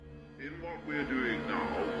what we're doing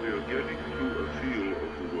now, we are getting through a feel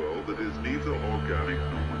of the world that is neither organic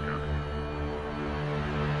nor mechanical.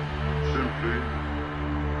 Simply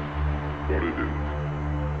what it is.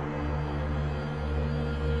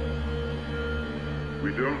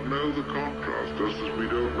 We don't know the contrast, just as we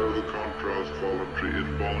don't know the contrast voluntary,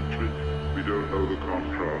 involuntary. We don't know the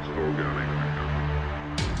contrast organic, mechanical.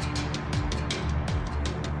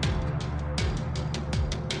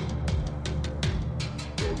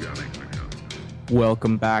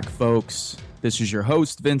 Welcome back, folks. This is your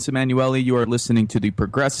host, Vince Emanuele. You are listening to the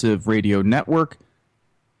Progressive Radio Network.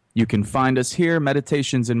 You can find us here,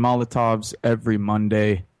 Meditations and Molotovs, every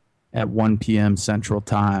Monday at 1 p.m. Central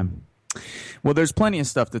Time. Well, there's plenty of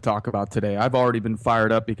stuff to talk about today. I've already been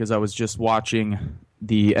fired up because I was just watching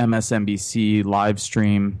the MSNBC live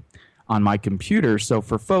stream on my computer. So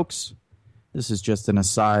for folks, this is just an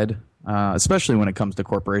aside. Especially when it comes to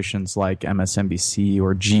corporations like MSNBC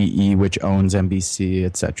or GE, which owns NBC,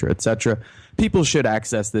 et cetera, et cetera. People should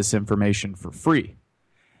access this information for free.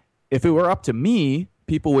 If it were up to me,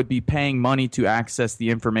 people would be paying money to access the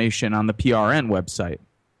information on the PRN website.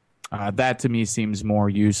 That, to me, seems more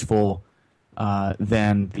useful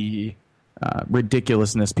than the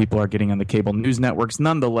ridiculousness people are getting on the cable news networks.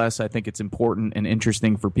 Nonetheless, I think it's important and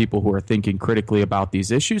interesting for people who are thinking critically about these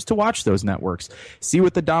issues to watch those networks. See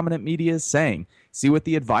what the dominant media is saying. See what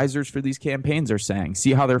the advisors for these campaigns are saying.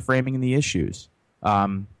 See how they're framing the issues.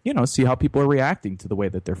 See how people are reacting to the way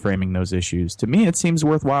that they're framing those issues. To me, it seems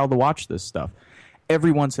worthwhile to watch this stuff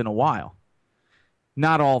every once in a while.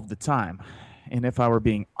 Not all of the time. And if I were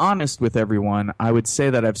being honest with everyone, I would say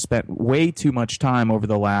that I've spent way too much time over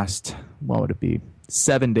the last,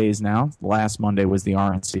 7 days now. Last Monday was the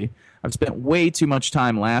RNC. I've spent way too much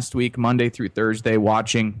time last week, Monday through Thursday,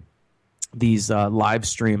 watching these live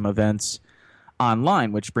stream events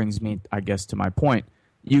online, which brings me, I guess, to my point.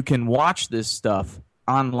 You can watch this stuff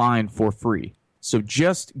online for free. So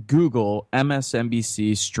just Google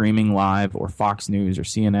MSNBC streaming live or Fox News or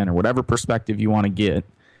CNN or whatever perspective you want to get,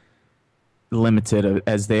 limited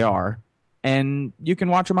as they are, and you can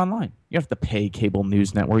watch them online. You have to pay cable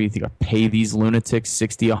news network. You think I pay these lunatics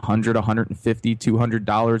 $60, $100, $150,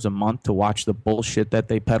 $200 a month to watch the bullshit that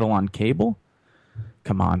they peddle on cable?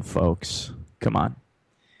 Come on, folks. Come on.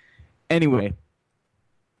 Anyway,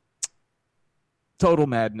 total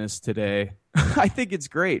madness today. I think it's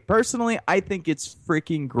great. Personally, I think it's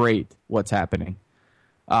freaking great what's happening.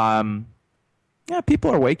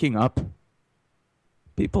 People are waking up.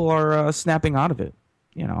 People are snapping out of it.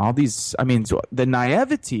 All these, the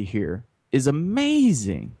naivety here is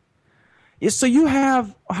amazing. So you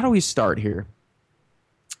have, how do we start here?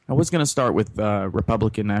 I was going to start with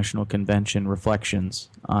Republican National Convention reflections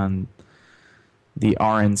on the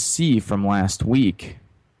RNC from last week.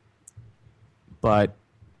 But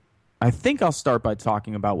I think I'll start by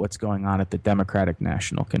talking about what's going on at the Democratic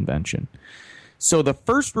National Convention. So the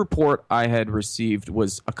first report I had received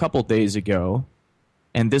was a couple days ago.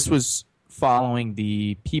 And this was following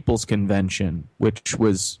the People's Convention, which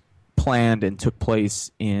was planned and took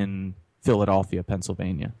place in Philadelphia,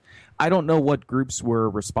 Pennsylvania. I don't know what groups were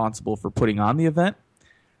responsible for putting on the event.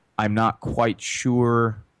 I'm not quite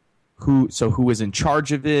sure who was in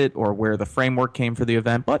charge of it or where the framework came for the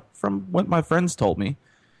event. But from what my friends told me,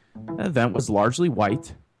 the event was largely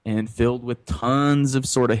white and filled with tons of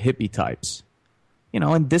sort of hippie types.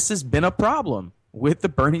 And this has been a problem with the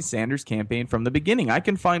Bernie Sanders campaign from the beginning. I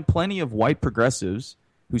can find plenty of white progressives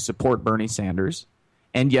who support Bernie Sanders.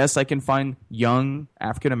 And yes, I can find young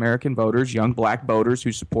African-American voters, young black voters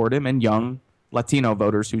who support him, and young Latino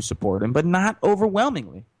voters who support him, but not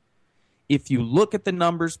overwhelmingly. If you look at the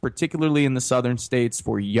numbers, particularly in the southern states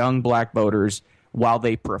for young black voters, while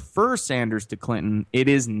they prefer Sanders to Clinton, it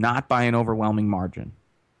is not by an overwhelming margin.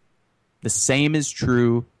 The same is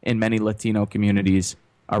true in many Latino communities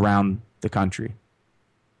around the country.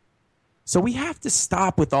 So we have to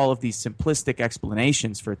stop with all of these simplistic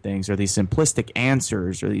explanations for things, or these simplistic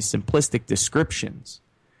answers, or these simplistic descriptions.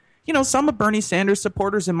 Some of Bernie Sanders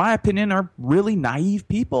supporters, in my opinion, are really naive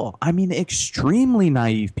people. Extremely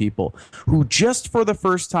naive people who just for the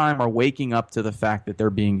first time are waking up to the fact that they're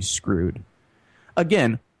being screwed.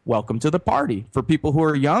 Again, welcome to the party. For people who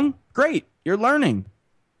are young, great, you're learning.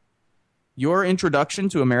 Your introduction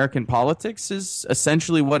to American politics is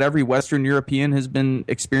essentially what every Western European has been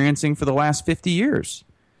experiencing for the last 50 years.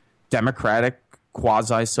 Democratic,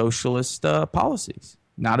 quasi-socialist policies.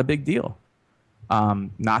 Not a big deal.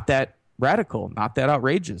 Not that radical, not that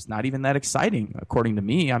outrageous, not even that exciting, according to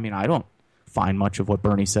me. I don't find much of what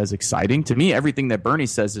Bernie says exciting. To me, everything that Bernie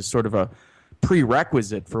says is sort of a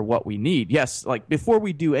prerequisite for what we need. Yes, like before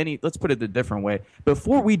we do any, let's put it a different way.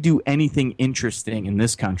 Before we do anything interesting in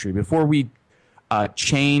this country, before we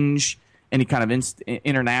change any kind of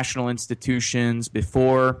international institutions,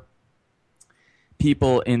 before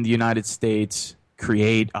people in the United States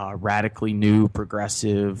create a radically new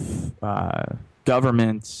progressive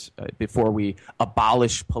government, before we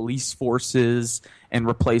abolish police forces and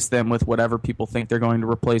replace them with whatever people think they're going to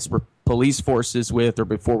replace police forces with, or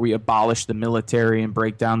before we abolish the military and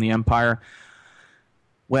break down the empire.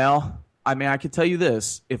 Well, I mean, I can tell you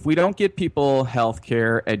this. If we don't get people health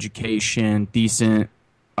care, education, decent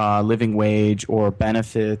living wage or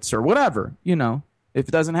benefits or whatever, you know, if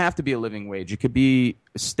it doesn't have to be a living wage, it could be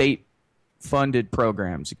state-funded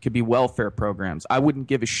programs. It could be welfare programs. I wouldn't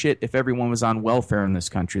give a shit if everyone was on welfare in this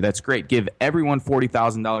country. That's great. Give everyone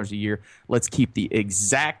 $40,000 a year. Let's keep the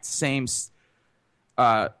exact same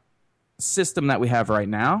system that we have right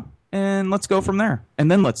now, and let's go from there. And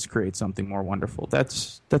then let's create something more wonderful.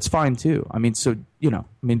 That's fine too. I mean, so, you know,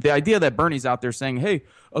 I mean, the idea that Bernie's out there saying, hey,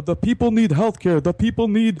 the people need health care, the people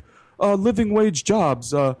need living wage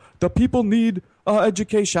jobs, the people need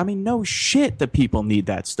education. I mean, no shit, the people need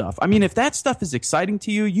that stuff. I mean, if that stuff is exciting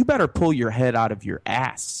to you, you better pull your head out of your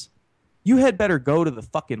ass. You had better go to the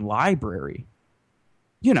fucking library.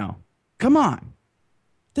 You know, come on.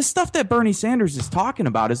 The stuff that Bernie Sanders is talking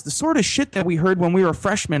about is the sort of shit that we heard when we were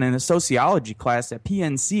freshmen in a sociology class at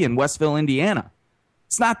PNC in Westville, Indiana.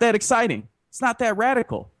 It's not that exciting. It's not that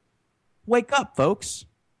radical. Wake up, folks.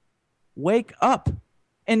 Wake up.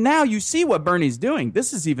 And now you see what Bernie's doing.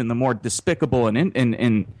 This is even the more despicable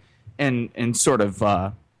and sort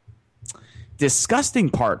of disgusting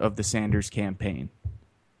part of the Sanders campaign.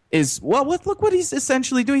 Is, well, look what he's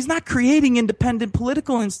essentially doing. He's not creating independent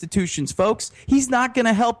political institutions, folks. He's not going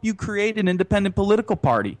to help you create an independent political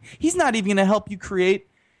party. He's not even going to help you create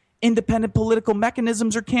independent political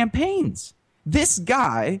mechanisms or campaigns. This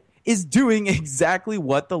guy is doing exactly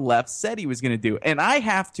what the left said he was going to do. And I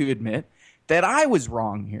have to admit that I was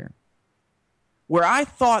wrong here, where I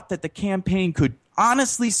thought that the campaign could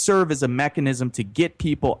honestly serve as a mechanism to get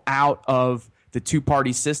people out of the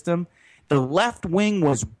two-party system. The left wing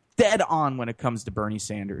was dead on when it comes to Bernie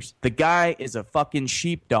Sanders. The guy is a fucking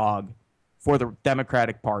sheepdog for the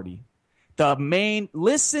Democratic Party.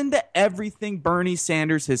 Listen to everything Bernie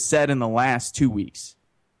Sanders has said in the last 2 weeks.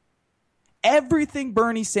 Everything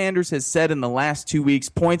Bernie Sanders has said in the last 2 weeks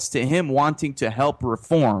points to him wanting to help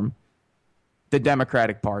reform the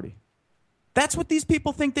Democratic Party. That's what these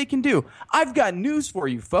people think they can do. I've got news for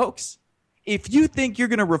you, folks. If you think you're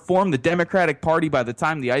going to reform the Democratic Party by the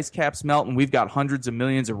time the ice caps melt and we've got hundreds of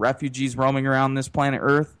millions of refugees roaming around this planet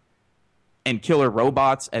Earth and killer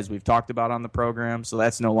robots, as we've talked about on the program, so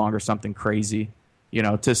that's no longer something crazy, you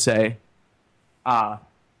know, to say.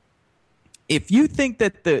 If you think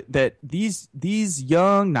that these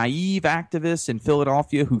young, naive activists in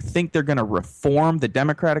Philadelphia who think they're going to reform the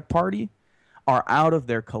Democratic Party are out of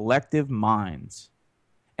their collective minds.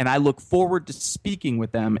 And I look forward to speaking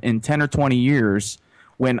with them in 10 or 20 years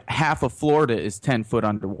when half of Florida is 10 foot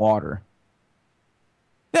underwater.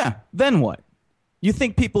 Yeah, then what? You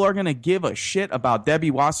think people are going to give a shit about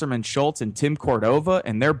Debbie Wasserman Schultz and Tim Cordova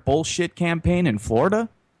and their bullshit campaign in Florida?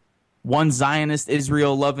 One Zionist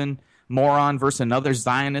Israel-loving moron versus another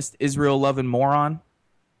Zionist Israel-loving moron?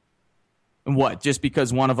 And what? Just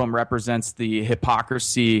because one of them represents the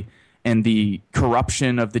hypocrisy and the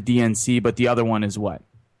corruption of the DNC, but the other one is what?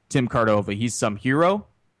 Tim Cordova, he's some hero?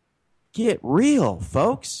 Get real,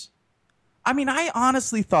 folks. I mean, I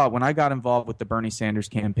honestly thought when I got involved with the Bernie Sanders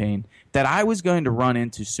campaign that I was going to run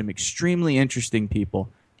into some extremely interesting people.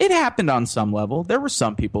 It happened on some level. There were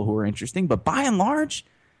some people who were interesting, but by and large,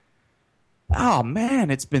 oh man,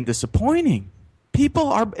 it's been disappointing. People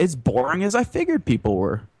are as boring as I figured people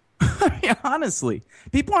were. I mean, honestly,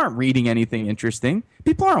 people aren't reading anything interesting.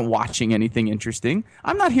 People aren't watching anything interesting.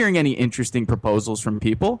 I'm not hearing any interesting proposals from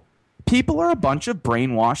people. People are a bunch of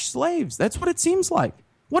brainwashed slaves. That's what it seems like.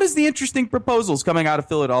 What is the interesting proposals coming out of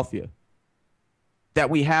Philadelphia?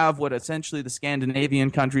 That we have what essentially the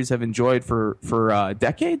Scandinavian countries have enjoyed for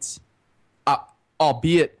decades?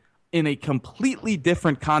 Albeit in a completely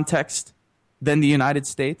different context than the United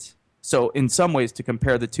States. So in some ways, to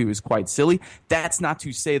compare the two is quite silly. That's not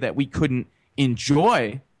to say that we couldn't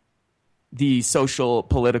enjoy the social,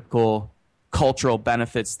 political, cultural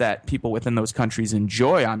benefits that people within those countries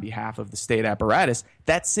enjoy on behalf of the state apparatus.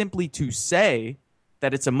 That's simply to say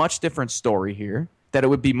that it's a much different story here, that it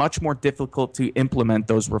would be much more difficult to implement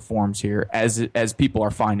those reforms here, as people are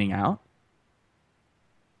finding out.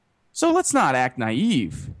 So let's not act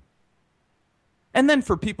naive. And then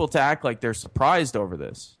for people to act like they're surprised over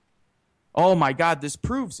this. Oh my God, this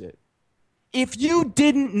proves it. If you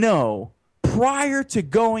didn't know prior to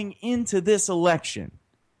going into this election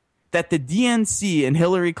that the DNC and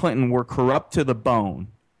Hillary Clinton were corrupt to the bone,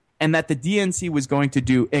 and that the DNC was going to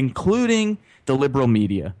do, including the liberal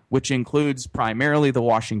media, which includes primarily the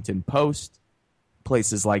Washington Post,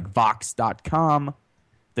 places like Vox.com,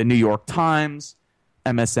 the New York Times,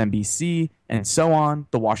 MSNBC, and so on,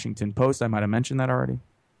 the Washington Post, I might have mentioned that already.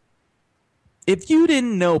 If you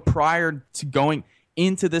didn't know prior to going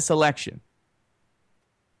into this election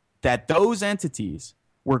that those entities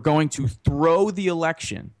were going to throw the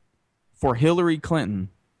election for Hillary Clinton,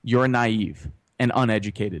 you're naive and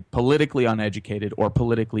uneducated, politically uneducated or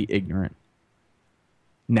politically ignorant.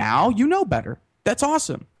 Now you know better. That's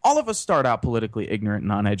awesome. All of us start out politically ignorant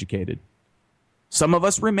and uneducated. Some of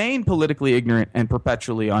us remain politically ignorant and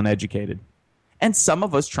perpetually uneducated. And some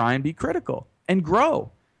of us try and be critical and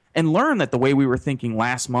grow and learn that the way we were thinking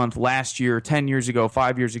last month, last year, 10 years ago,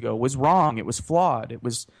 5 years ago was wrong. It was flawed. It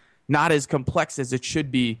was not as complex as it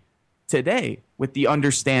should be today with the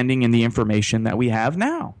understanding and the information that we have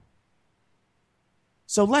now.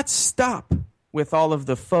 So let's stop with all of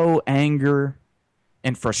the faux anger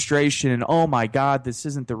and frustration and, oh my God, this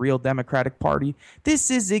isn't the real Democratic Party.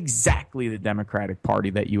 This is exactly the Democratic Party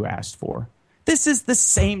that you asked for. This is the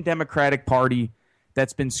same Democratic Party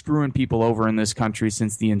that's been screwing people over in this country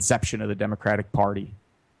since the inception of the Democratic Party.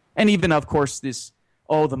 And even, of course, the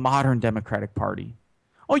modern Democratic Party.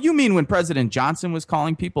 Oh, you mean when President Johnson was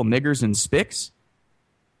calling people niggers and spics?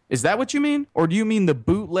 Is that what you mean? Or do you mean the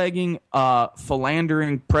bootlegging,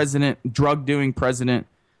 philandering president, drug-doing president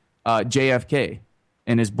JFK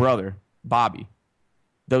and his brother, Bobby?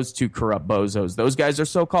 Those two corrupt bozos. Those guys are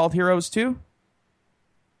so-called heroes too?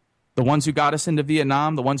 The ones who got us into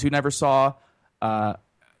Vietnam, the ones who never saw a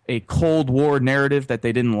Cold War narrative that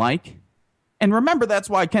they didn't like. And remember, that's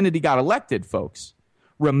why Kennedy got elected, folks.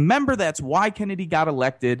 Remember, that's why Kennedy got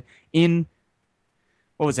elected in,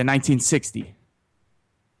 1960.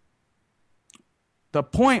 The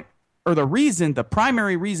point, or the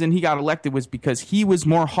primary reason he got elected was because he was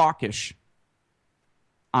more hawkish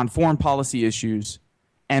on foreign policy issues.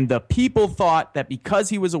 And the people thought that because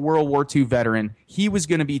he was a World War II veteran, he was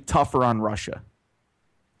going to be tougher on Russia.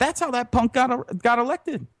 That's how that punk got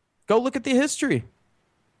elected. Go look at the history.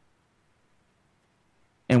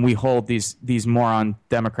 And we hold these moron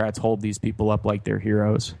Democrats hold these people up like they're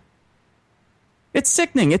heroes. It's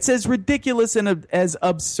sickening. It's as ridiculous and as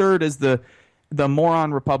absurd as the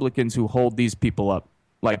moron Republicans who hold these people up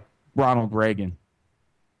like Ronald Reagan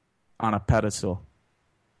on a pedestal.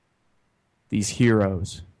 These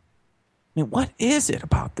heroes. I mean, what is it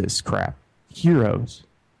about this crap? Heroes.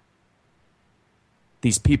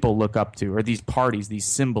 These people look up to, or these parties, these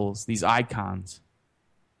symbols, these icons.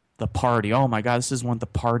 The party. Oh my God, this is what the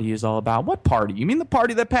party is all about. What party? You mean the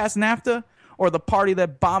party that passed NAFTA or the party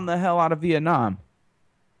that bombed the hell out of Vietnam?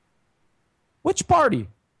 Which party?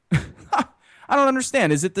 I don't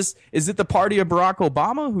understand. Is it the party of Barack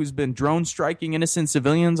Obama, who's been drone striking innocent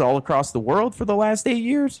civilians all across the world for the last 8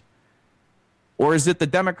 years? Or is it the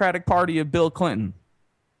Democratic Party of Bill Clinton,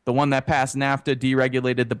 the one that passed NAFTA,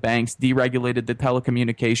 deregulated the banks, deregulated the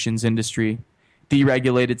telecommunications industry,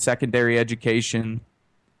 deregulated secondary education,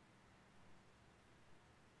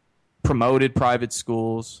 promoted private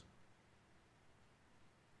schools?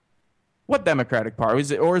 What Democratic Party?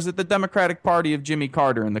 Is it the Democratic Party of Jimmy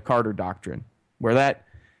Carter and the Carter Doctrine, where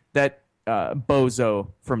that bozo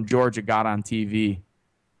from Georgia got on TV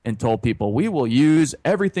and told people, we will use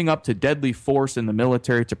everything up to deadly force in the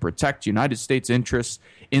military to protect United States interests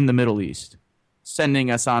in the Middle East, sending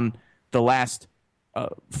us on the last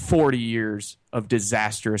 40 years of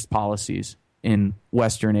disastrous policies in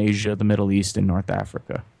Western Asia, the Middle East, and North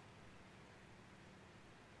Africa.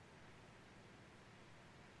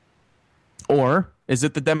 Or is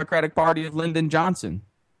it the Democratic Party of Lyndon Johnson,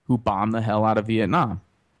 who bombed the hell out of Vietnam?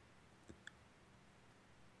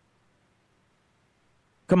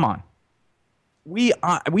 Come on. We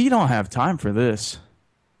don't have time for this.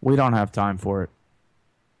 We don't have time for it.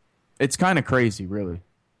 It's kind of crazy, really.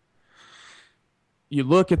 You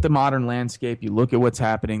look at the modern landscape, you look at what's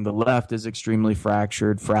happening. The left is extremely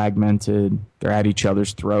fractured, fragmented. They're at each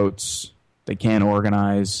other's throats. They can't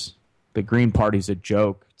organize. The Green Party's a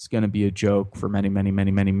joke. It's going to be a joke for many, many, many,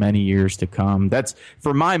 many, many years to come. That's,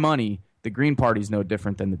 for my money, the Green Party is no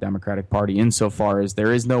different than the Democratic Party insofar as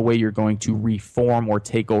there is no way you're going to reform or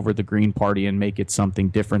take over the Green Party and make it something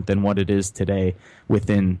different than what it is today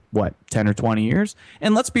within, 10 or 20 years?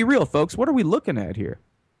 And let's be real, folks. What are we looking at here?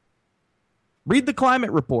 Read the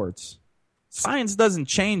climate reports. Science doesn't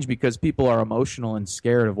change because people are emotional and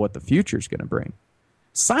scared of what the future is going to bring.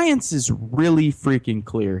 Science is really freaking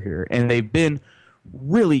clear here, and they've been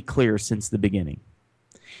really clear since the beginning.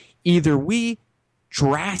 Either we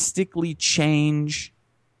drastically change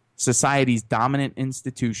society's dominant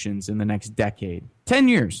institutions in the next decade, 10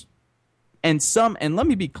 years. And let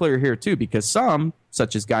me be clear here too, because some,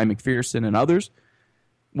 such as Guy McPherson and others,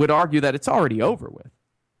 would argue that it's already over with.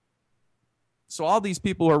 So all these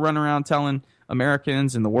people who are running around telling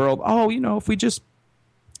Americans and the world, if we just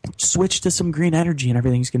switch to some green energy and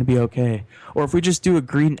everything's going to be okay. Or if we just do a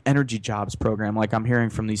green energy jobs program, like I'm hearing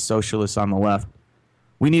from these socialists on the left,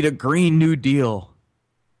 we need a Green New Deal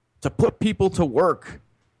to put people to work.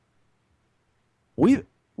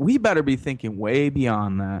 We better be thinking way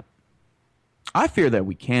beyond that. I fear that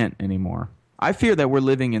we can't anymore. I fear that we're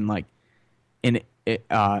living in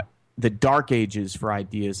the dark ages for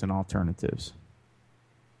ideas and alternatives.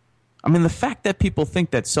 I mean, the fact that people think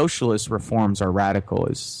that socialist reforms are radical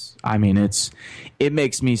it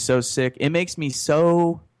makes me so sick. It makes me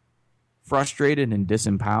so frustrated and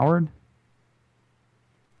disempowered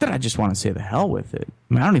that I just want to say the hell with it.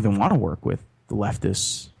 I mean, I don't even want to work with the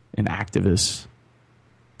leftists and activists,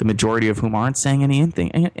 the majority of whom aren't saying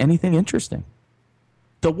anything interesting.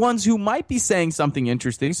 The ones who might be saying something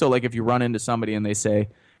interesting, so like if you run into somebody and they say,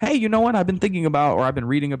 hey, you know what, I've been thinking about, or I've been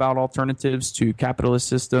reading about alternatives to capitalist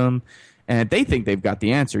system, and they think they've got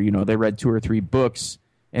the answer. They read 2 or 3 books,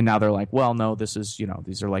 and now they're like, well, no, this is,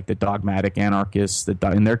 these are like the dogmatic anarchists,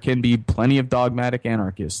 and there can be plenty of dogmatic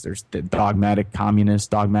anarchists. There's the dogmatic communists,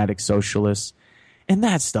 dogmatic socialists, and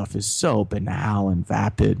that stuff is so banal and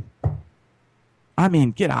vapid. I mean,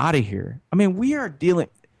 get out of here. I mean, we are dealing.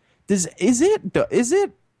 Is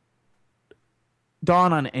it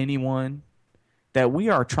dawn on anyone that we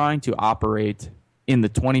are trying to operate in the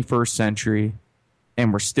 21st century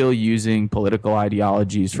and we're still using political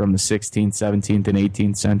ideologies from the 16th, 17th, and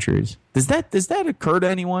 18th centuries? Does that occur to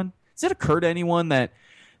anyone? Does it occur to anyone that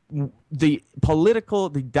the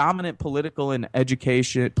dominant political and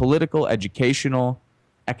educational,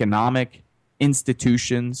 economic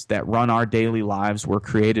institutions that run our daily lives were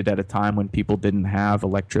created at a time when people didn't have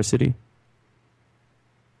electricity?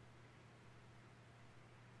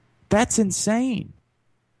 That's insane.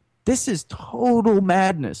 This is total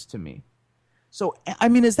madness to me. So, I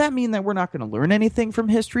mean, does that mean that we're not going to learn anything from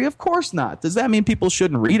history? Of course not. Does that mean people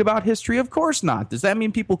shouldn't read about history? Of course not. Does that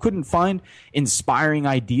mean people couldn't find inspiring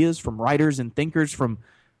ideas from writers and thinkers from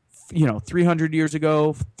 300 years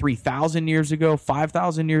ago, 3,000 years ago,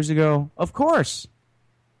 5,000 years ago? Of course.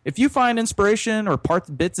 If you find inspiration or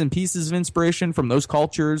bits and pieces of inspiration from those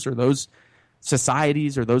cultures or those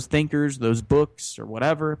societies or those thinkers, those books or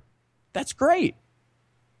whatever, that's great.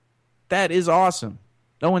 That is awesome.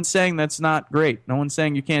 No one's saying that's not great. No one's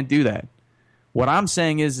saying you can't do that. What I'm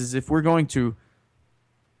saying is if we're going to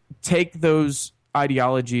take those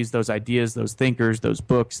ideologies, those ideas, those thinkers, those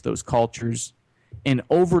books, those cultures, and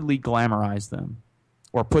overly glamorize them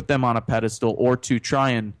or put them on a pedestal, or to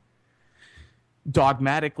try and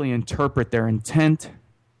dogmatically interpret their intent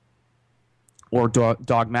or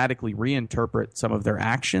dogmatically reinterpret some of their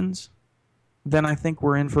actions, then I think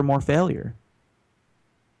we're in for more failure.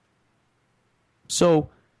 So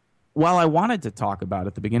while I wanted to talk about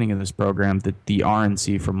at the beginning of this program the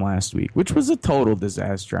RNC from last week, which was a total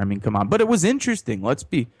disaster, I mean, come on, but it was interesting. Let's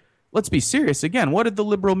be serious. Again, what did the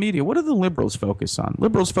liberal media, what did the liberals focus on?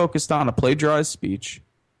 Liberals focused on a plagiarized speech,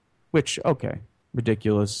 which, okay,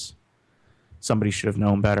 ridiculous. Somebody should have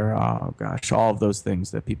known better. Oh, gosh, all of those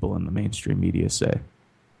things that people in the mainstream media say.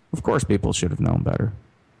 Of course people should have known better.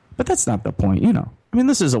 But that's not the point, I mean,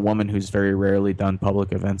 this is a woman who's very rarely done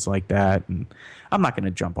public events like that, and I'm not going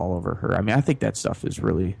to jump all over her. I mean, I think that stuff to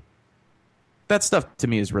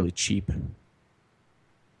me is really cheap.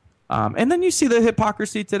 And then you see the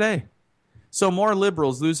hypocrisy today. So more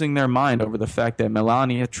liberals losing their mind over the fact that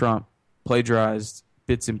Melania Trump plagiarized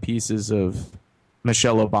bits and pieces of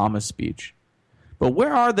Michelle Obama's speech. But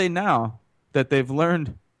where are they now that they've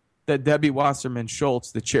learned that Debbie Wasserman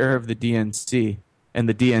Schultz, the chair of the DNC, and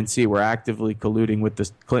the DNC were actively colluding with the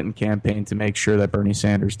Clinton campaign to make sure that Bernie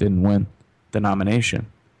Sanders didn't win the nomination?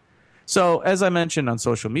 So, as I mentioned on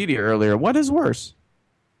social media earlier, what is worse?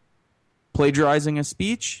 Plagiarizing a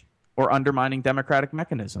speech or undermining democratic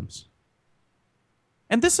mechanisms?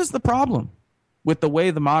 And this is the problem with the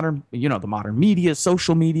way the modern media,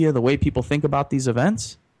 social media, the way people think about these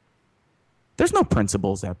events. There's no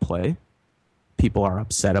principles at play. People are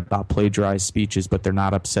upset about plagiarized speeches, but they're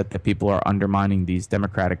not upset that people are undermining these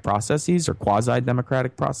democratic processes or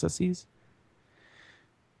quasi-democratic processes.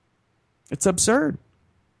 It's absurd.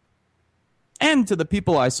 And to the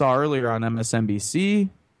people I saw earlier on MSNBC,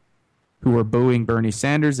 who were booing Bernie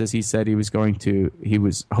Sanders as he said he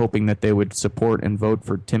was hoping that they would support and vote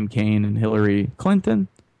for Tim Kaine and Hillary Clinton.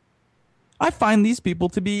 I find these people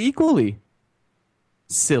to be equally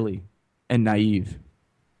silly and naive.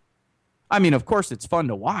 I mean, of course, it's fun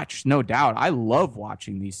to watch, no doubt. I love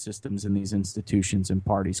watching these systems and these institutions and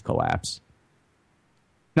parties collapse.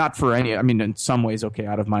 Not for any, I mean, in some ways, okay,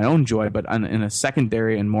 out of my own joy, but in a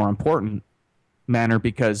secondary and more important manner,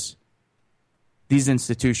 because these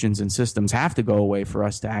institutions and systems have to go away for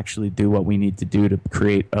us to actually do what we need to do to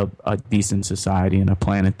create a decent society and a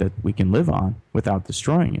planet that we can live on without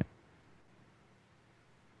destroying it.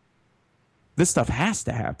 This stuff has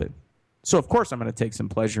to happen. So, of course, I'm going to take some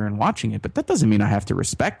pleasure in watching it, but that doesn't mean I have to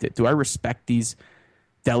respect it. Do I respect these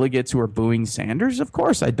delegates who are booing Sanders? Of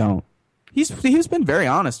course I don't. He's been very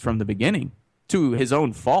honest from the beginning, to his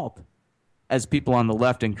own fault, as people on the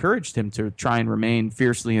left encouraged him to try and remain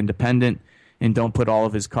fiercely independent and don't put all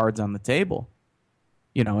of his cards on the table.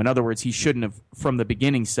 You know, in other words, he shouldn't have from the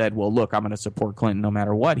beginning said, well, look, I'm going to support Clinton no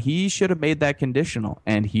matter what. He should have made that conditional,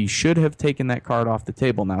 and he should have taken that card off the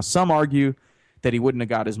table. Now, some argue that he wouldn't have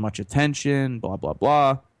got as much attention, blah, blah,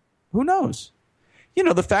 blah. Who knows? You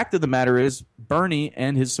know, the fact of the matter is Bernie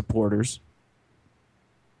and his supporters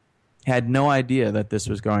had no idea that this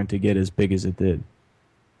was going to get as big as it did.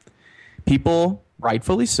 People,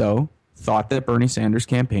 rightfully so, thought that Bernie Sanders'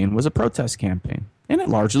 campaign was a protest campaign, and it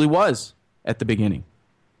largely was at the beginning.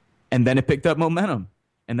 And then it picked up momentum,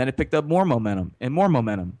 and then it picked up more momentum and more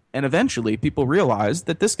momentum. And eventually people realized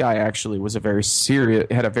that this guy actually was had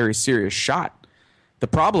a very serious shot. The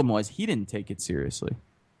problem was he didn't take it seriously.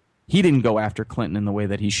 He didn't go after Clinton in the way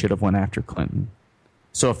that he should have went after Clinton.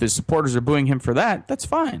 So if his supporters are booing him for that, that's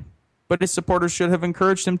fine. But his supporters should have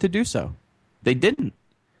encouraged him to do so. They didn't.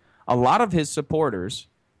 A lot of his supporters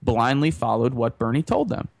blindly followed what Bernie told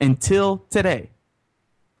them until today.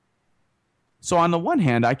 So on the one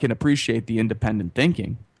hand, I can appreciate the independent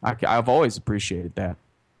thinking. I've always appreciated that.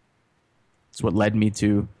 It's what led me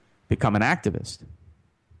to become an activist.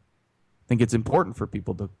 I think it's important for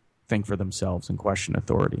people to think for themselves and question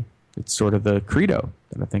authority. It's sort of the credo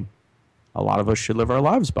that I think a lot of us should live our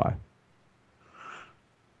lives by.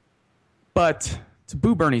 But to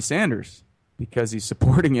boo Bernie Sanders because he's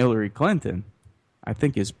supporting Hillary Clinton, I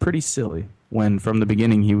think is pretty silly when from the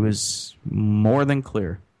beginning he was more than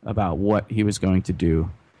clear about what he was going to do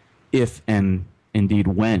if and indeed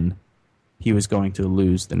when he was going to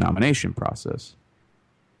lose the nomination process.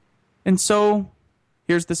 And so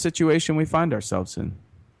here's the situation we find ourselves in.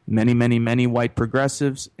 Many, many, many white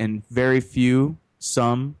progressives and very few,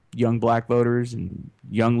 some young black voters and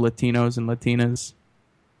young Latinos and Latinas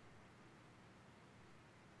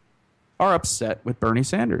are upset with Bernie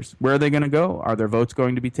Sanders. Where are they going to go? Are their votes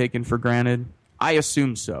going to be taken for granted? I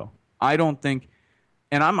assume so. I don't think,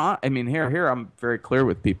 and here I'm very clear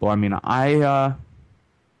with people. I mean, I'm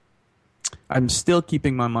still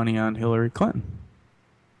keeping my money on Hillary Clinton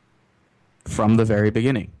from the very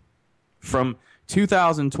beginning. From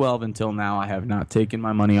 2012 until now, I have not taken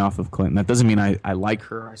my money off of Clinton. That doesn't mean I like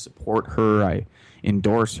her, I support her, I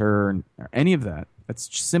endorse her, or any of that.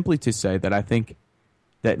 That's simply to say that I think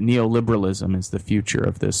that neoliberalism is the future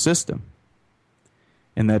of this system,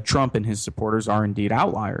 and that Trump and his supporters are indeed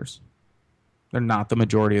outliers. They're not the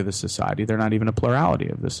majority of the society. They're not even a plurality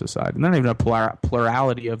of the society. They're not even a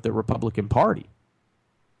plurality of the Republican Party.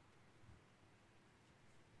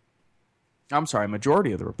 I'm sorry,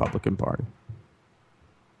 majority of the Republican Party.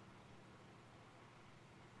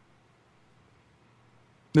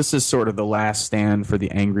 This is sort of the last stand for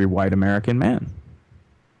the angry white American man.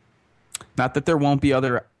 Not that there won't be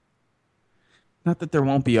other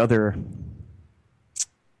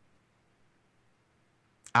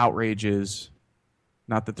outrages,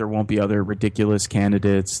 not that there won't be other ridiculous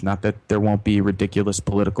candidates, not that there won't be ridiculous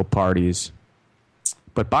political parties.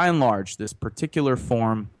 But by and large, this particular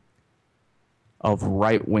form of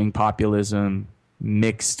right-wing populism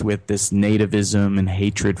mixed with this nativism and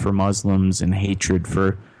hatred for Muslims and hatred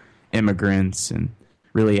for immigrants and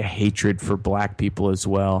really a hatred for black people as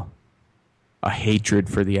well, a hatred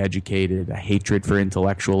for the educated, a hatred for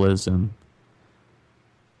intellectualism,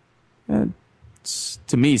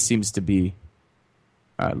 to me seems to be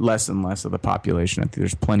less and less of the population. I think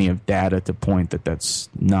there's plenty of data to point that that's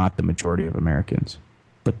not the majority of Americans,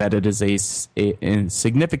 but that it is a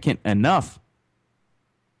significant enough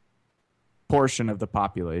portion of the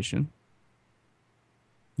population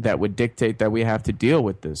that would dictate that we have to deal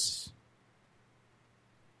with this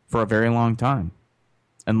for a very long time.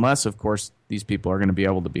 Unless, of course, these people are going to be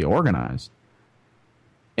able to be organized.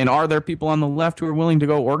 And are there people on the left who are willing to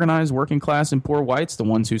go organize working class and poor whites, the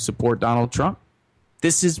ones who support Donald Trump?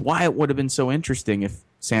 This is why it would have been so interesting if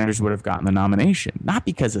Sanders would have gotten the nomination. Not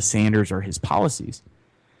because of Sanders or his policies,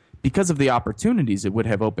 because of the opportunities it would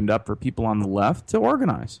have opened up for people on the left to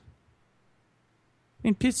organize.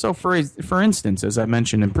 I mean, so for instance, as I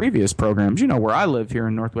mentioned in previous programs, where I live here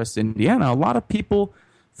in Northwest Indiana, a lot of people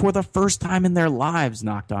for the first time in their lives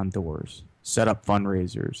knocked on doors, set up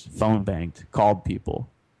fundraisers, phone banked, called people,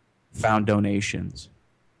 found donations,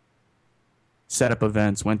 set up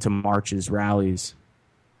events, went to marches, rallies,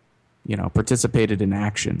 participated in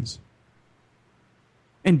actions,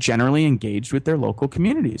 and generally engaged with their local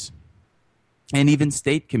communities. And even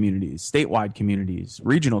state communities, statewide communities,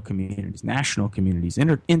 regional communities, national communities,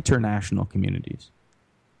 international communities.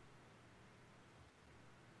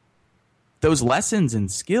 Those lessons and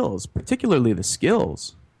skills, particularly the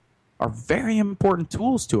skills, are very important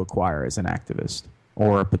tools to acquire as an activist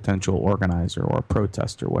or a potential organizer or a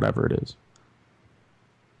protester, whatever it is.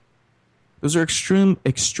 Those are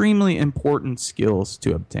extremely important skills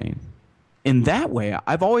to obtain. In that way,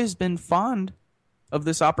 I've always been fond of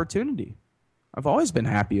this opportunity. I've always been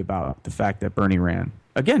happy about the fact that Bernie ran.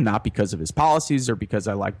 Again, not because of his policies or because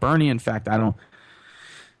I like Bernie. In fact, I don't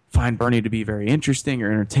find Bernie to be very interesting or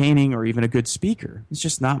entertaining or even a good speaker. It's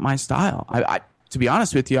just not my style. I to be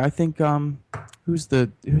honest with you, I think who's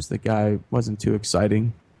the guy wasn't too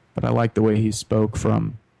exciting, but I like the way he spoke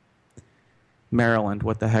from Maryland.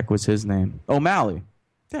 What the heck was his name? O'Malley.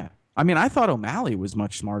 Yeah. I mean, I thought O'Malley was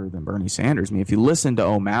much smarter than Bernie Sanders. I mean, if you listen to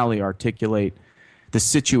O'Malley articulate the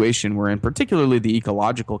situation we're in, particularly the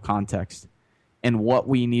ecological context, and what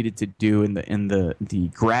we needed to do in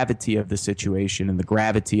the gravity of the situation and the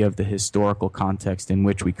gravity of the historical context in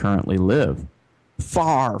which we currently live,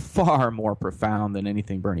 far, far more profound than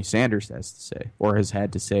anything Bernie Sanders has to say, or has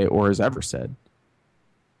had to say, or has ever said.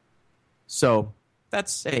 So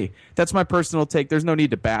that's my personal take. There's no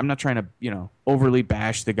need to I'm not trying to overly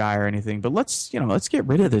bash the guy or anything, but let's get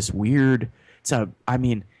rid of this weird. It's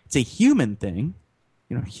a human thing.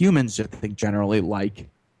 Humans, I think, generally like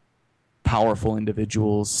powerful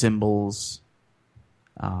individuals, symbols.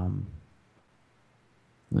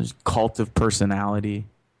 There's cult of personality.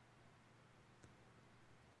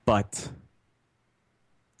 But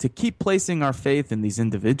to keep placing our faith in these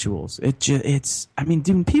individuals,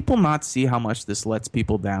 do people not see how much this lets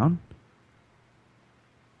people down?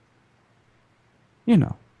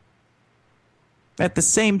 At the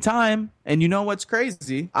same time, and you know what's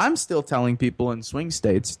crazy? I'm still telling people in swing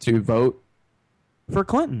states to vote for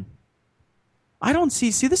Clinton. I don't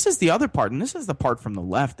see this is the other part, and this is the part from the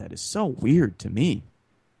left that is so weird to me.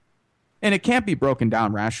 And it can't be broken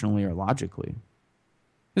down rationally or logically.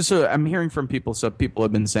 So I'm hearing from people, so people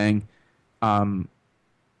have been saying, don't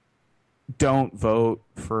vote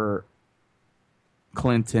for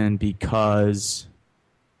Clinton because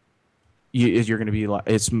you're going to be like,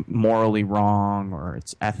 it's morally wrong or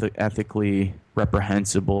it's ethically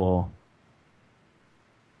reprehensible.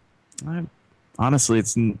 Honestly,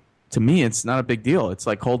 to me, it's not a big deal. It's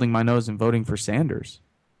like holding my nose and voting for Sanders.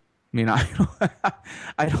 I mean,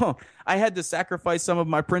 I had to sacrifice some of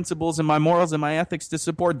my principles and my morals and my ethics to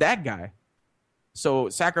support that guy. So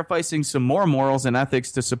sacrificing some more morals and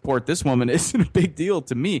ethics to support this woman isn't a big deal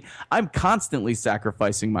to me. I'm constantly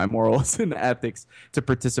sacrificing my morals and ethics to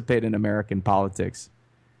participate in American politics.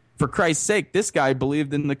 For Christ's sake, this guy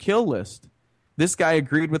believed in the kill list. This guy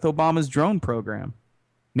agreed with Obama's drone program.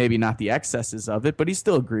 Maybe not the excesses of it, but he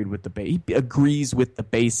still agreed with he agrees with the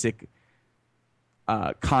basic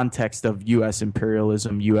context of U.S.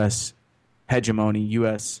 imperialism, U.S. hegemony,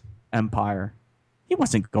 U.S. empire. He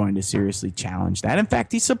wasn't going to seriously challenge that. In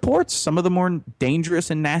fact, he supports some of the more dangerous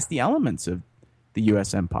and nasty elements of the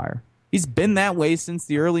U.S. empire. He's been that way since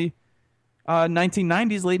the early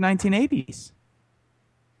 1990s, late 1980s.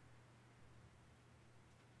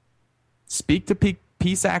 Speak to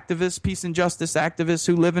peace activists, peace and justice activists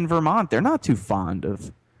who live in Vermont. They're not too fond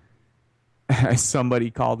of, as somebody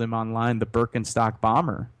called him online, the Birkenstock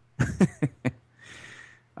bomber.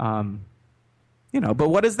 But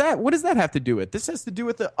what does that have to do with? This has to do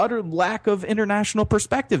with the utter lack of international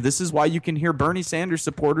perspective. This is why you can hear Bernie Sanders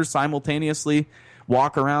supporters simultaneously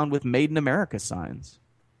walk around with Made in America signs.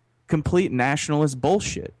 Complete nationalist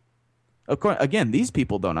bullshit. Again, these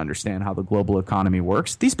people don't understand how the global economy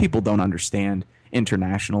works. These people don't understand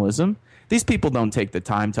internationalism. These people don't take the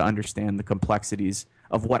time to understand the complexities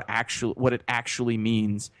of what it actually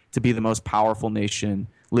means to be the most powerful nation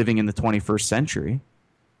living in the 21st century.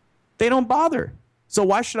 They don't bother. So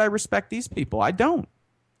why should I respect these people? I don't.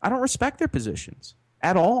 I don't respect their positions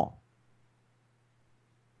at all.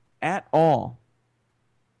 At all.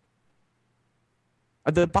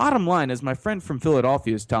 The bottom line, as my friend from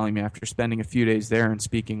Philadelphia is telling me after spending a few days there and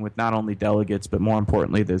speaking with not only delegates, but more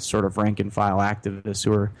importantly, the sort of rank and file activists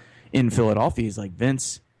who are in Philadelphia, he's like,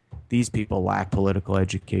 Vince, these people lack political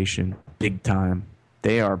education big time.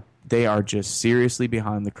 They are just seriously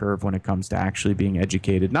behind the curve when it comes to actually being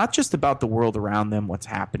educated, not just about the world around them, what's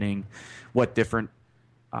happening, what different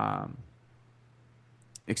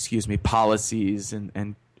policies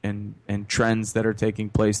and trends that are taking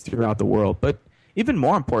place throughout the world, but even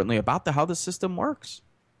more importantly, about how the system works.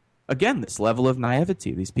 Again, this level of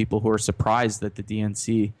naivety, these people who are surprised that the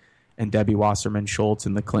DNC and Debbie Wasserman Schultz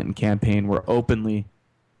and the Clinton campaign were openly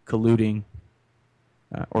colluding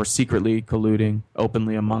or secretly colluding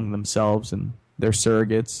openly among themselves and their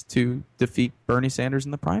surrogates to defeat Bernie Sanders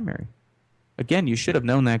in the primary. Again, you should have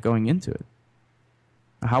known that going into it.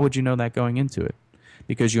 How would you know that going into it?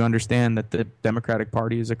 Because you understand that the Democratic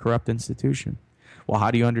Party is a corrupt institution. Well,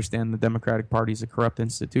 how do you understand the Democratic Party is a corrupt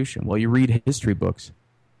institution? Well, you read history books.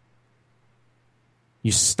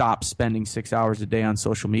 You stop spending 6 hours a day on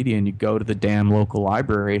social media and you go to the damn local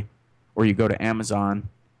library, or you go to Amazon,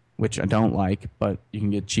 which I don't like, but you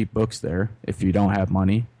can get cheap books there if you don't have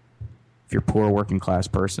money, if you're a poor working class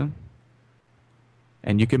person.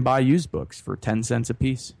 And you can buy used books for 10 cents a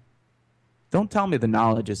piece. Don't tell me the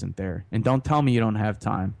knowledge isn't there, and don't tell me you don't have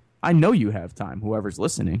time. I know you have time, whoever's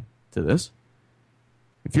listening to this.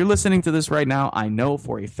 If you're listening to this right now, I know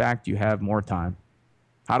for a fact you have more time.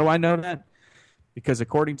 How do I know that? Because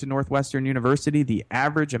according to Northwestern University, the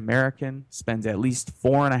average American spends at least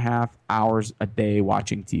 4.5 hours a day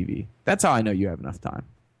watching TV. That's how I know you have enough time.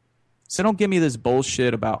 So don't give me this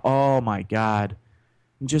bullshit about, oh my God,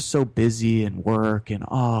 I'm just so busy and work and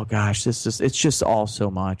oh gosh, it's just all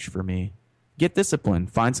so much for me. Get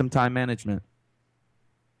disciplined. Find some time management.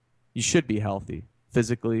 You should be healthy.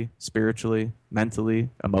 Physically, spiritually, mentally,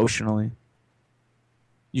 emotionally.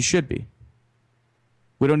 You should be.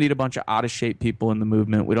 We don't need a bunch of out-of-shape people in the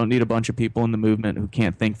movement. We don't need a bunch of people in the movement who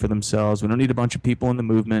can't think for themselves. We don't need a bunch of people in the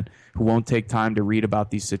movement who won't take time to read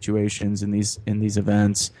about these situations and these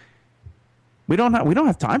events. We don't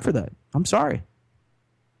have time for that. I'm sorry.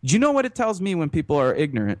 Do you know what it tells me when people are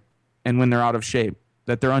ignorant and when they're out of shape?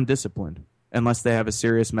 That they're undisciplined, unless they have a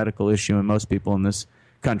serious medical issue. And most people in this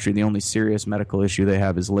country, the only serious medical issue they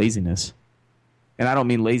have is laziness. And I don't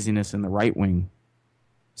mean laziness in the right-wing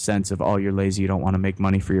sense of, oh, you're lazy, you don't want to make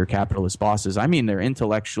money for your capitalist bosses. I mean they're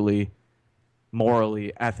intellectually,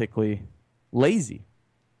 morally, ethically lazy.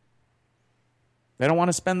 They don't want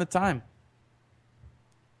to spend the time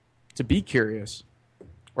to be curious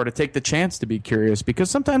or to take the chance to be curious,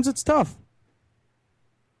 because sometimes it's tough.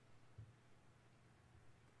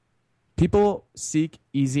 People seek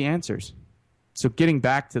easy answers. So getting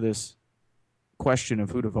back to this question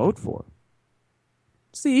of who to vote for,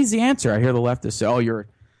 it's the easy answer. I hear the leftists say, oh,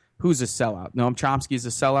 who's a sellout? Noam Chomsky's a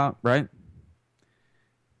sellout, right?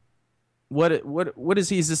 What is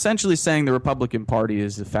he? He's essentially saying the Republican Party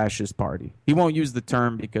is a fascist party. He won't use the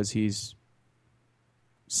term because he's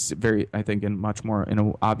very, I think,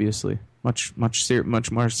 obviously much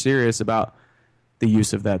more serious about the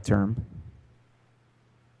use of that term.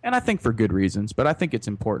 And I think for good reasons, but I think it's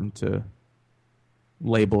important to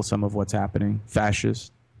label some of what's happening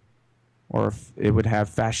fascist, or if it would have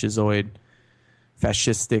fascistic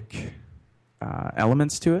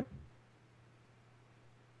elements to it.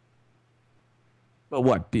 But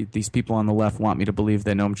what? These people on the left want me to believe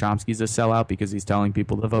that Noam Chomsky's a sellout because he's telling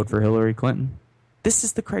people to vote for Hillary Clinton? This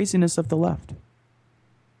is the craziness of the left.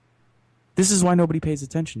 This is why nobody pays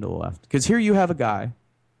attention to the left. Because here you have a guy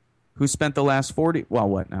who spent the last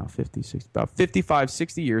 55,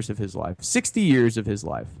 60 years of his life. 60 years of his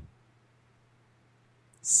life.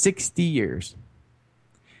 60 years.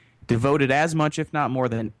 Devoted as much, if not more,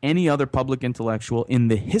 than any other public intellectual in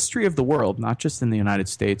the history of the world, not just in the United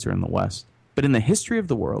States or in the West, but in the history of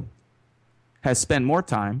the world, has spent more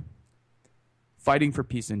time fighting for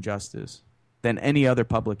peace and justice than any other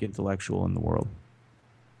public intellectual in the world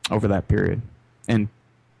over that period. And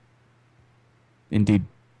indeed,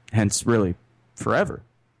 hence, really, forever.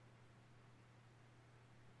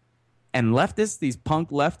 And leftists, these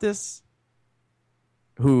punk leftists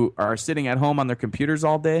who are sitting at home on their computers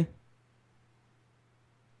all day,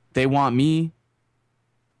 they want me,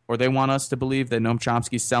 or they want us to believe that Noam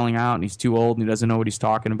Chomsky's selling out and he's too old and he doesn't know what he's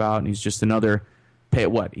talking about and he's just another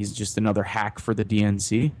he's just another hack for the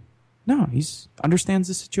DNC. No, he understands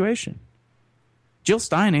the situation. Jill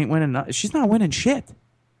Stein ain't winning. She's not winning shit.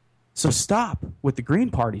 So stop with the Green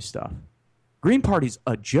Party stuff. Green Party's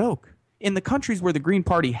a joke. In the countries where the Green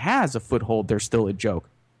Party has a foothold, they're still a joke.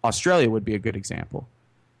 Australia would be a good example.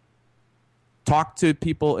 Talk to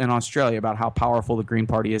people in Australia about how powerful the Green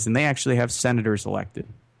Party is, and they actually have senators elected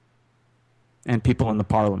and people in the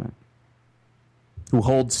parliament who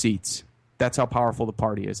hold seats. That's how powerful the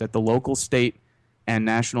party is at the local, state, and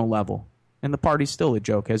national level. And the party's still a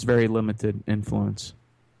joke, has very limited influence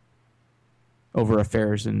over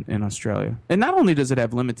affairs in Australia. And not only does it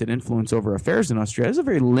have limited influence over affairs in Australia, it has a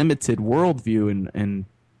very limited worldview and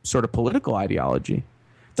sort of political ideology.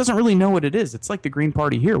 It doesn't really know what it is. It's like the Green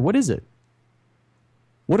Party here. What is it?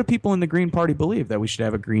 What do people in the Green Party believe? That we should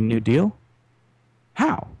have a Green New Deal?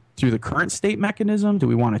 How? Through the current state mechanism? Do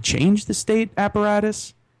we want to change the state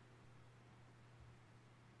apparatus?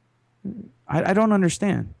 I don't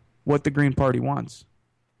understand what the Green Party wants.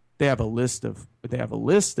 They have a list of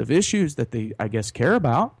issues that they, I guess, care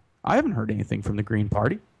about. I haven't heard anything from the Green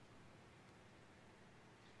Party.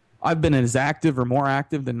 I've been as active or more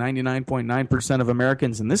active than 99.9% of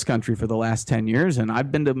Americans in this country for the last 10 years, and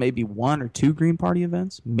I've been to maybe 1 or 2 Green Party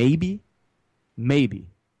events. Maybe.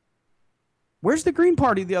 Where's the Green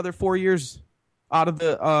Party the other 4 years out of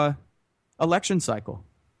the election cycle?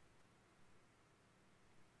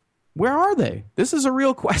 Where are they? This is a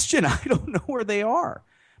real question. I don't know where they are.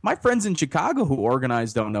 My friends in Chicago who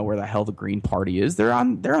organize don't know where the hell the Green Party is. They're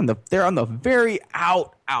on the very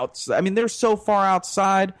outside. I mean, they're so far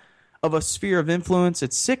outside of a sphere of influence,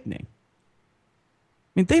 it's sickening.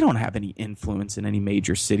 I mean, they don't have any influence in any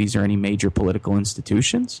major cities or any major political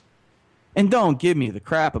institutions. And don't give me the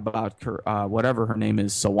crap about whatever her name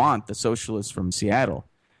is, Sawant, the socialist from Seattle.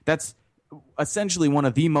 That's essentially one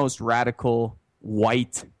of the most radical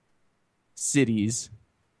white cities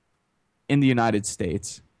in the United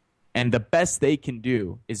States. And the best they can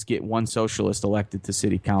do is get one socialist elected to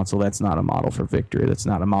city council. That's not a model for victory. That's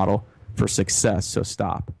not a model for success. So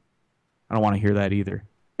stop. I don't want to hear that either.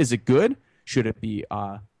 Is it good? Should it be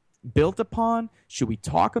built upon? Should we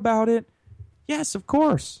talk about it? Yes, of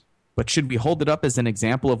course. But should we hold it up as an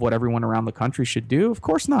example of what everyone around the country should do? Of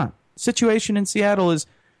course not. The situation in Seattle is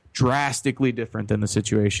drastically different than the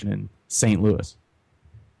situation in St. Louis.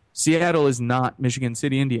 Seattle is not Michigan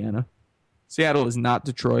City, Indiana. Seattle is not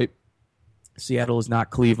Detroit. Seattle is not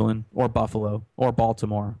Cleveland or Buffalo or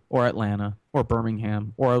Baltimore or Atlanta or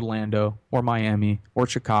Birmingham or Orlando or Miami or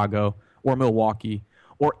Chicago or Milwaukee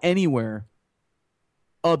or anywhere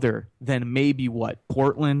other than maybe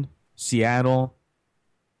Portland, Seattle,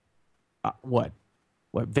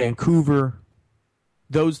 Vancouver.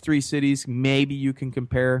 Those 3 cities, maybe you can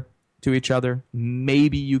compare to each other.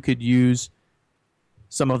 Maybe you could use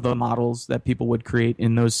some of the models that people would create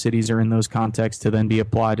in those cities or in those contexts to then be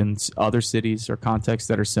applied in other cities or contexts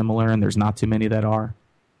that are similar, and there's not too many that are.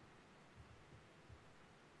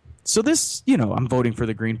 So this, I'm voting for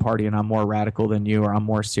the Green Party and I'm more radical than you or I'm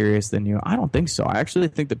more serious than you. I don't think so. I actually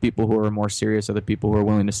think the people who are more serious are the people who are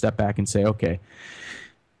willing to step back and say, okay,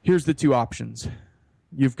 here's the 2 options.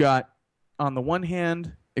 You've got, on the one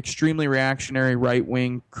hand, extremely reactionary,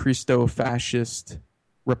 right-wing, Christo-Fascist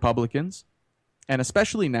Republicans. And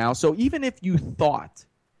especially now, so even if you thought,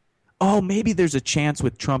 maybe there's a chance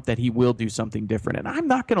with Trump that he will do something different. And I'm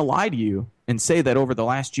not going to lie to you and say that over the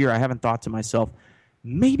last year I haven't thought to myself,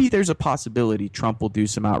 maybe there's a possibility Trump will do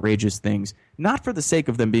some outrageous things, not for the sake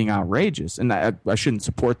of them being outrageous. And I shouldn't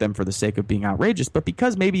support them for the sake of being outrageous, but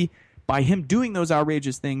because maybe by him doing those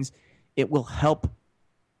outrageous things, it will help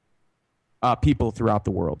people throughout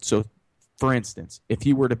the world. So, for instance, if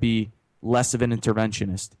he were to be less of an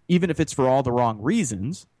interventionist, even if it's for all the wrong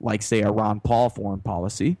reasons, like, say, a Ron Paul foreign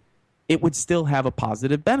policy, it would still have a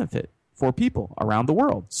positive benefit for people around the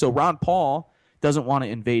world. So Ron Paul doesn't want to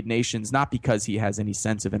invade nations, not because he has any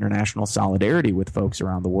sense of international solidarity with folks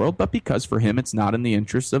around the world, but because for him it's not in the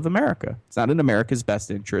interests of America. It's not in America's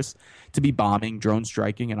best interest to be bombing, drone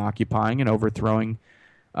striking, and occupying and overthrowing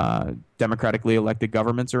democratically elected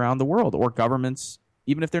governments around the world, or governments,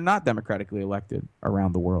 even if they're not democratically elected,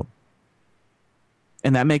 around the world.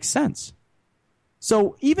 And that makes sense.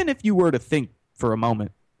 So even if you were to think for a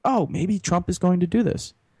moment, maybe Trump is going to do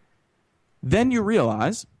this, then you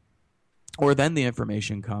realize, or then the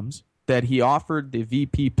information comes, that he offered the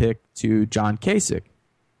VP pick to John Kasich.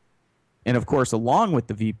 And of course, along with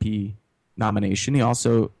the VP nomination,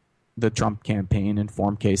 the Trump campaign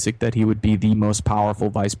informed Kasich that he would be the most powerful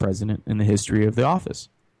vice president in the history of the office.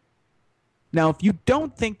 Now, if you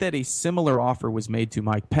don't think that a similar offer was made to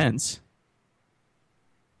Mike Pence,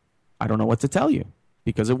 I don't know what to tell you,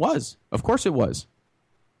 because it was. Of course it was.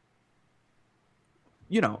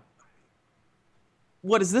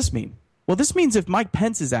 What does this mean? Well, this means if Mike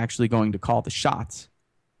Pence is actually going to call the shots,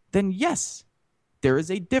 then yes, there is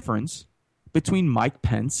a difference between Mike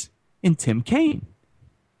Pence and Tim Kaine.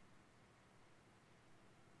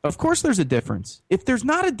 Of course there's a difference. If there's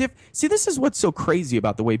not a see, this is what's so crazy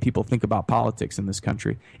about the way people think about politics in this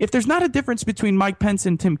country. If there's not a difference between Mike Pence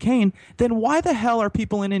and Tim Kaine, then why the hell are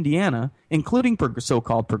people in Indiana, including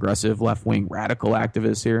so-called progressive left-wing radical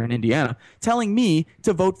activists here in Indiana, telling me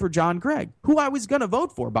to vote for John Gregg, who I was going to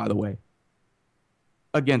vote for, by the way,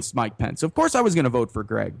 against Mike Pence? Of course I was going to vote for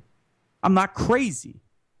Gregg. I'm not crazy.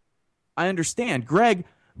 I understand. Gregg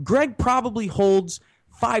probably holds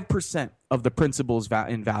 5% of the principles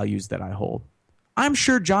and values that I hold. I'm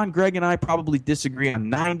sure John Gregg and I probably disagree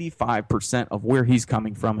on 95% of where he's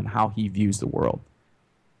coming from and how he views the world.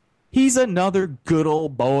 He's another good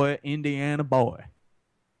old boy, Indiana boy.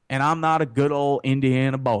 And I'm not a good old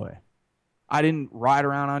Indiana boy. I didn't ride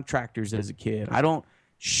around on tractors as a kid. I don't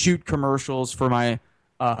shoot commercials for my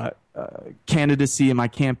candidacy and my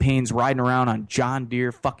campaigns riding around on John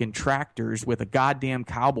Deere fucking tractors with a goddamn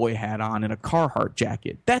cowboy hat on and a Carhartt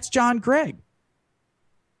jacket. That's John Gregg.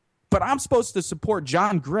 But I'm supposed to support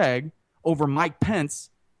John Gregg over Mike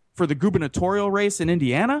Pence for the gubernatorial race in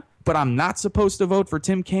Indiana, but I'm not supposed to vote for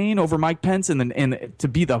Tim Kaine over Mike Pence and to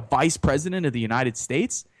be the vice president of the United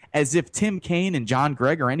States, as if Tim Kaine and John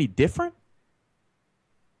Gregg are any different?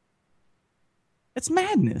 It's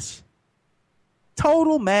madness.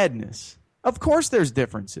 Total madness. Of course there's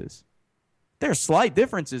differences. There's slight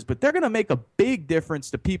differences, but they're going to make a big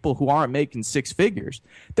difference to people who aren't making six figures.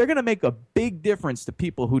 They're going to make a big difference to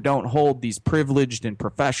people who don't hold these privileged and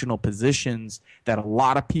professional positions that a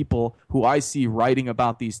lot of people who I see writing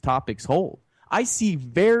about these topics hold. I see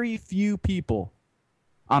very few people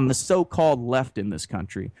on the so-called left in this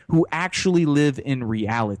country who actually live in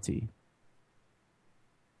reality.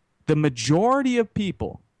 The majority of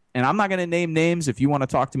people, and I'm not going to name names. If you want to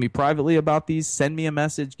talk to me privately about these, send me a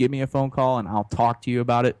message, give me a phone call, and I'll talk to you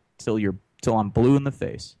about it till I'm blue in the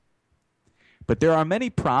face. But there are many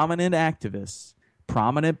prominent activists,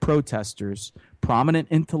 prominent protesters, prominent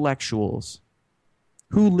intellectuals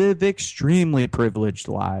who live extremely privileged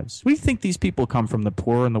lives. What do you think these people come from, the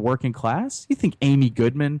poor and the working class? You think Amy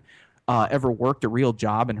Goodman ever worked a real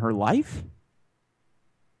job in her life?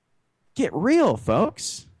 Get real,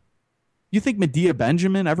 folks. You think Medea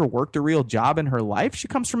Benjamin ever worked a real job in her life? She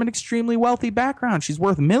comes from an extremely wealthy background. She's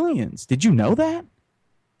worth millions. Did you know that?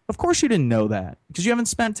 Of course you didn't know that, because you haven't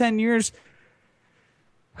spent 10 years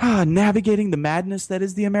navigating the madness that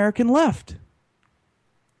is the American left.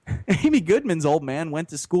 Amy Goodman's old man went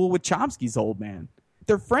to school with Chomsky's old man.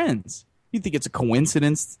 They're friends. You think it's a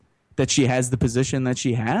coincidence that she has the position that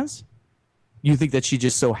she has? You think that she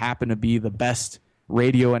just so happened to be the best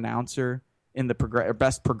radio announcer in the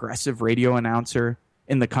best progressive radio announcer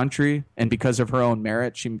in the country, and because of her own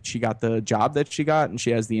merit, she got the job that she got, and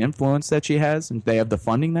she has the influence that she has, and they have the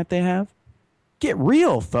funding that they have? Get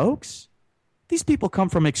real, folks. These people come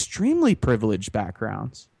from extremely privileged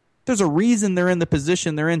backgrounds. There's a reason they're in the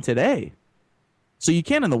position they're in today. So you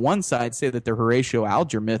can't on the one side say that the Horatio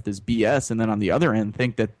Alger myth is BS, and then on the other end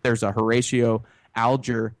think that there's a Horatio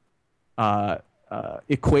Alger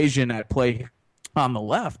equation at play on the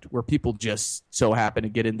left, where people just so happen to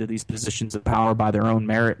get into these positions of power by their own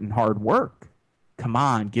merit and hard work. Come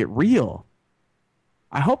on, get real.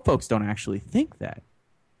 I hope folks don't actually think that.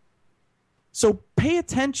 So pay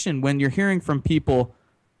attention when you're hearing from people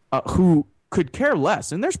who could care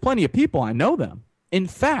less. And there's plenty of people, I know them. In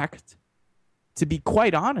fact, to be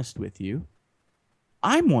quite honest with you,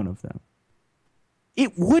 I'm one of them.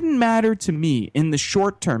 It wouldn't matter to me in the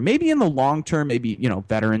short term, maybe in the long term, maybe,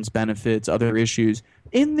 veterans benefits, other issues.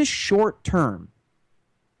 In the short term,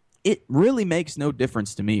 it really makes no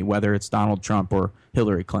difference to me whether it's Donald Trump or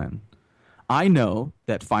Hillary Clinton. I know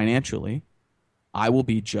that financially, I will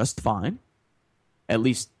be just fine, at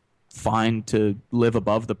least fine to live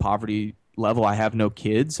above the poverty level. I have no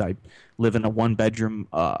kids. I live in a one-bedroom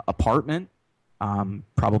apartment,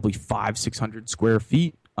 probably 500-600 square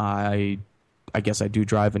feet. I guess I do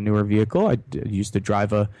drive a newer vehicle. I used to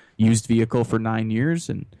drive a used vehicle for 9 years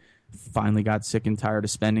and finally got sick and tired of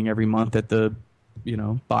spending every month at the,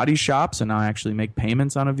 body shops. And now I actually make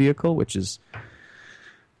payments on a vehicle, which is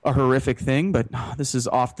a horrific thing. But this is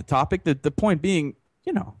off the topic. The point being,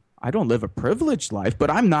 I don't live a privileged life, but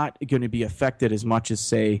I'm not going to be affected as much as,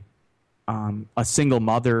 say, a single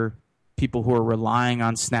mother, people who are relying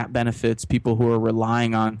on SNAP benefits, people who are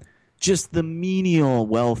relying on just the menial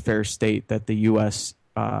welfare state that the U.S.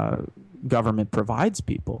 Government provides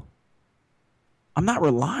people. I'm not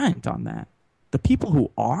reliant on that. The people who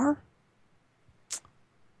are,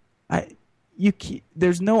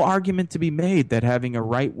 there's no argument to be made that having a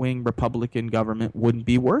right-wing Republican government wouldn't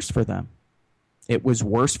be worse for them. It was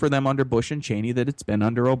worse for them under Bush and Cheney than it's been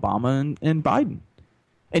under Obama and Biden.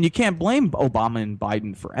 And you can't blame Obama and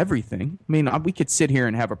Biden for everything. I mean, we could sit here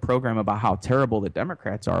and have a program about how terrible the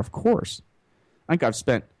Democrats are, of course. I think I've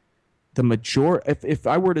spent the majority, if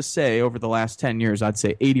I were to say over the last 10 years, I'd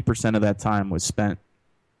say 80% of that time was spent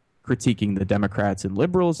critiquing the Democrats and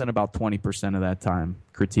liberals, and about 20% of that time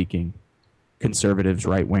critiquing conservatives,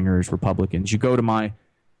 right-wingers, Republicans. You go to my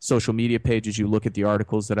social media pages, you look at the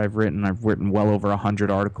articles that I've written well over 100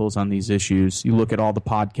 articles on these issues. You look at all the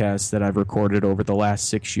podcasts that I've recorded over the last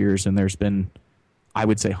 6 years, and there's been, I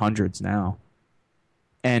would say, hundreds now.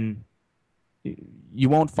 And you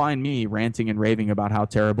won't find me ranting and raving about how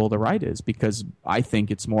terrible the right is, because I think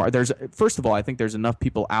it's more, first of all, I think there's enough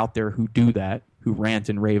people out there who do that, who rant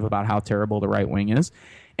and rave about how terrible the right wing is.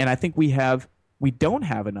 And I think we don't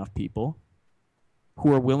have enough people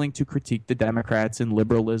who are willing to critique the Democrats and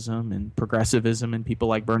liberalism and progressivism and people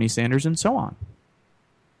like Bernie Sanders and so on.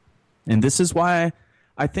 And this is why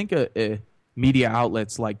I think media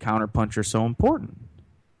outlets like Counterpunch are so important.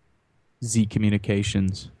 Z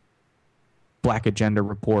Communications, Black Agenda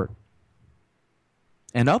Report,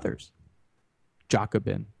 and others,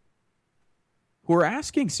 Jacobin, who are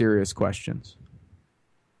asking serious questions,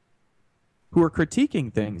 who are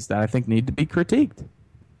critiquing things that I think need to be critiqued.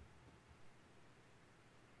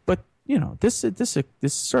 You know, this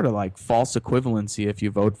sort of like false equivalency. If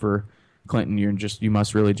you vote for Clinton, you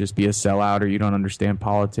must really just be a sellout, or you don't understand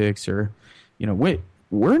politics, or, you know,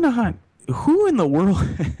 we're not. Who in the world?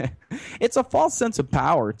 It's a false sense of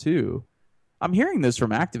power too. I'm hearing this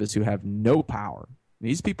from activists who have no power.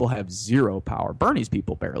 These people have zero power. Bernie's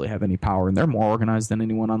people barely have any power, and they're more organized than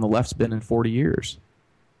anyone on the left's been in 40 years.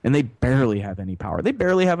 And they barely have any power. They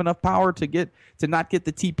barely have enough power to not get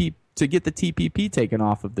the TPP taken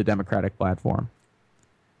off of the Democratic platform.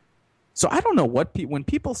 So I don't know when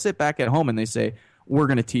people sit back at home and they say, we're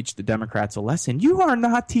going to teach the Democrats a lesson. You are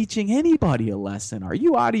not teaching anybody a lesson. Are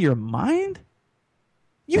you out of your mind?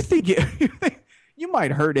 You think you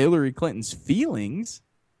might hurt Hillary Clinton's feelings.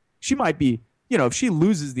 She might be, you know, if she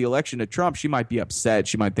loses the election to Trump, she might be upset.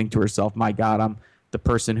 She might think to herself, my God, I'm the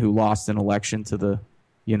person who lost an election to the,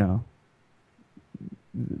 you know,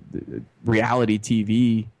 the reality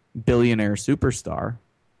TV billionaire superstar.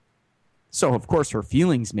 So, of course, her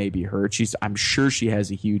feelings may be hurt. I'm sure she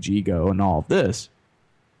has a huge ego and all of this.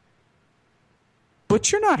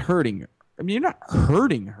 But you're not hurting her. I mean, you're not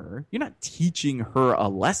hurting her. You're not teaching her a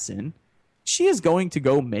lesson. She is going to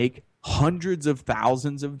go make hundreds of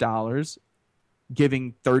thousands of dollars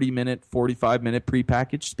giving 30-minute, 45-minute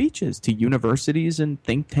prepackaged speeches to universities and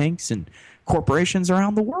think tanks and corporations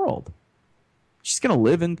around the world. She's going to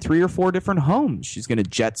live in 3 or 4 different homes. She's going to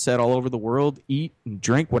jet set all over the world, eat and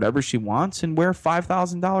drink whatever she wants, and wear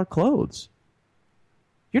 $5,000 clothes.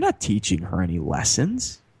 You're not teaching her any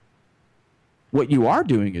lessons. What you are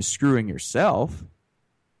doing is screwing yourself.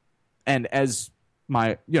 And as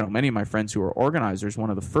many of my friends who are organizers, one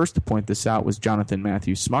of the first to point this out was Jonathan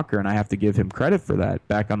Matthew Smucker, and I have to give him credit for that,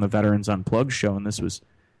 back on the Veterans Unplugged show, and this was,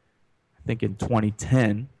 I think, in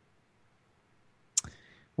 2010.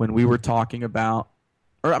 When we were talking about,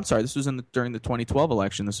 or I'm sorry, this was during the 2012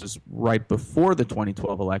 election. This was right before the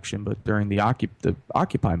 2012 election, but during the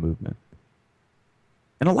Occupy movement.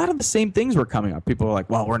 And a lot of the same things were coming up. People were like,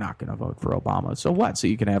 well, we're not going to vote for Obama. So what? So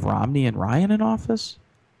you can have Romney and Ryan in office?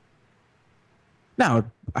 Now,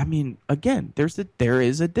 I mean, again, there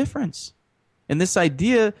is a difference. And this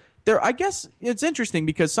idea, I guess it's interesting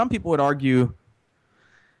because some people would argue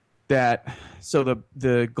that, so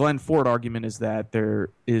the Glenn Ford argument is that there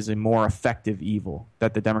is a more effective evil,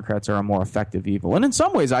 that the Democrats are a more effective evil. And in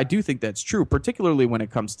some ways, I do think that's true, particularly when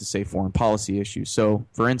it comes to, say, foreign policy issues. So,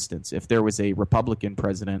 for instance, if there was a Republican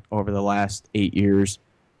president over the last 8 years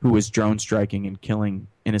who was drone striking and killing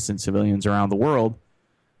innocent civilians around the world,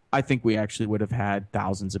 I think we actually would have had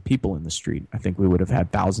thousands of people in the street. I think we would have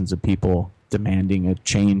had thousands of people demanding a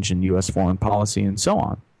change in U.S. foreign policy and so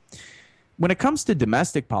on. When it comes to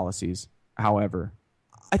domestic policies, however,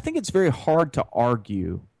 I think it's very hard to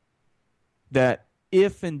argue that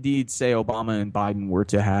if indeed, say, Obama and Biden were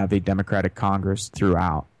to have a Democratic Congress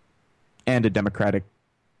throughout and a Democratic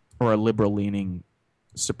or a liberal-leaning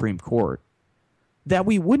Supreme Court, that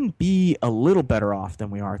we wouldn't be a little better off than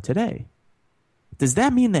we are today. Does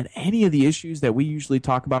that mean that any of the issues that we usually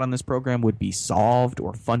talk about on this program would be solved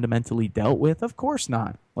or fundamentally dealt with? Of course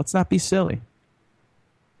not. Let's not be silly.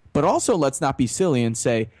 But also, let's not be silly and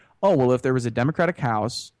say, oh, well, if there was a Democratic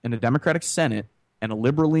House and a Democratic Senate and a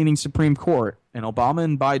liberal-leaning Supreme Court and Obama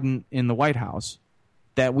and Biden in the White House,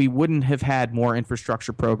 that we wouldn't have had more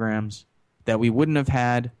infrastructure programs, that we wouldn't have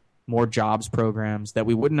had more jobs programs, that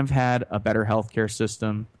we wouldn't have had a better healthcare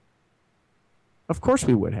system. Of course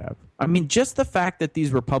we would have. I mean, just the fact that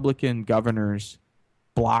these Republican governors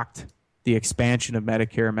blocked the expansion of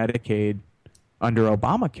Medicare and Medicaid under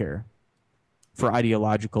Obamacare for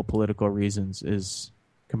ideological political reasons is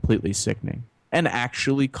completely sickening and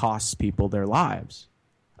actually costs people their lives.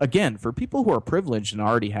 Again, for people who are privileged and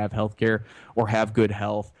already have health care or have good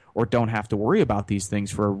health or don't have to worry about these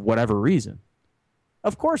things for whatever reason,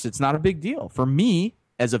 of course, it's not a big deal. For me,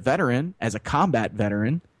 as a veteran, as a combat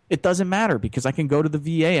veteran, it doesn't matter because I can go to the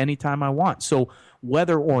VA anytime I want. So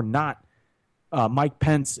whether or not Mike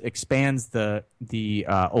Pence expands the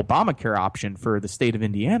Obamacare option for the state of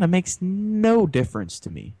Indiana makes no difference to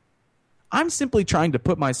me. I'm simply trying to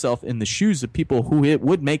put myself in the shoes of people who it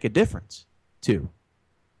would make a difference to,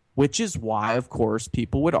 which is why, of course,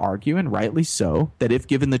 people would argue, and rightly so, that if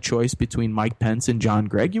given the choice between Mike Pence and John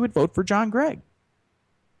Gregg, you would vote for John Gregg.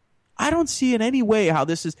 I don't see in any way how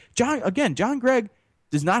this is John Gregg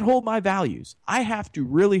does not hold my values. I have to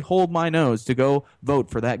really hold my nose to go vote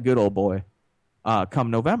for that good old boy come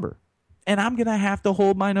November. And I'm going to have to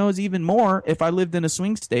hold my nose even more if I lived in a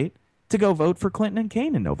swing state to go vote for Clinton and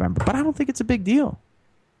Kaine in November. But I don't think it's a big deal.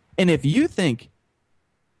 And if you think,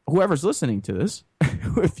 whoever's listening to this,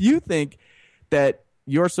 if you think that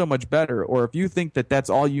you're so much better, or if you think that that's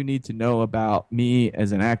all you need to know about me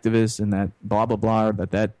as an activist and that blah, blah, blah, or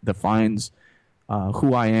that defines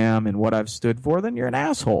who I am and what I've stood for, then you're an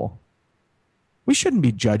asshole. We shouldn't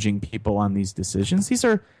be judging people on these decisions. These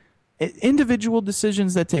are individual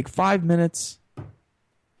decisions that take 5 minutes.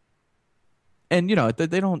 And, you know,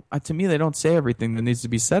 they don't, to me, they don't say everything that needs to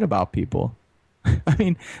be said about people. I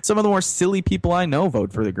mean, some of the more silly people I know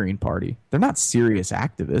vote for the Green Party. They're not serious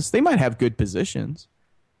activists. They might have good positions.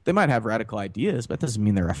 They might have radical ideas, but that doesn't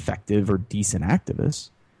mean they're effective or decent activists.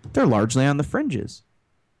 They're largely on the fringes.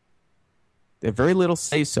 They have very little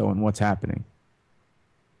say-so in what's happening.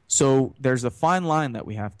 So there's a fine line that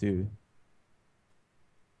we have to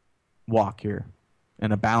walk here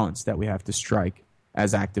and a balance that we have to strike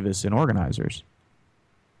as activists and organizers.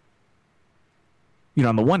 You know,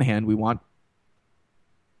 on the one hand, we want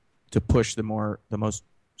to push the most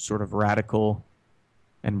sort of radical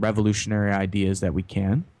and revolutionary ideas that we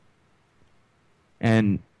can.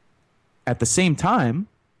 And at the same time,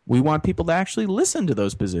 we want people to actually listen to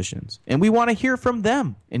those positions. And we want to hear from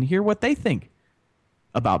them and hear what they think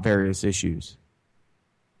about various issues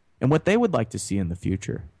and what they would like to see in the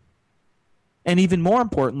future. And even more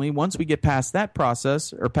importantly, once we get past that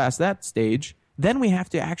process or past that stage, then we have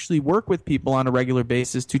to actually work with people on a regular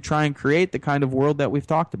basis to try and create the kind of world that we've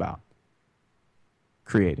talked about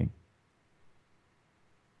creating.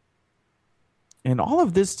 And all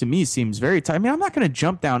of this to me seems very tight. I mean, I'm not going to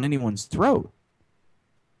jump down anyone's throat.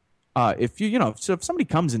 If somebody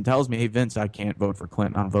comes and tells me, hey, Vince, I can't vote for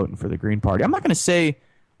Clinton, I'm voting for the Green Party, I'm not going to say,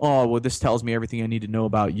 oh, well, this tells me everything I need to know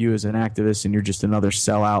about you as an activist and you're just another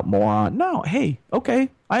sellout moron. No, hey, okay,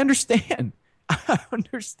 I understand. I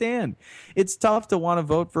understand. It's tough to want to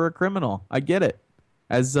vote for a criminal. I get it.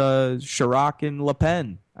 As Chirac and Le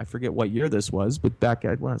Pen, I forget what year this was, but back,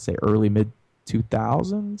 I want to say early,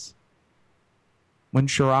 mid-2000s, when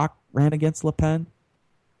Chirac ran against Le Pen.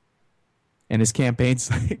 And his campaign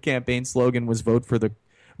slogan was vote for the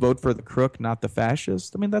crook, not the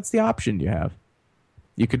fascist. I mean, that's the option you have.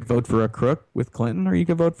 You could vote for a crook with Clinton, or you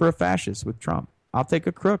could vote for a fascist with Trump. I'll take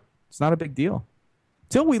a crook. It's not a big deal.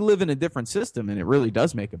 Till we live in a different system, and it really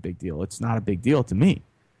does make a big deal. It's not a big deal to me.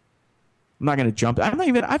 I'm not going to jump.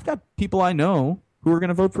 I've got people I know who are going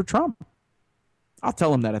to vote for Trump. I'll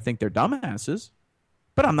tell them that I think they're dumbasses.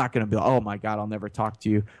 But I'm not going to be like, oh, my God, I'll never talk to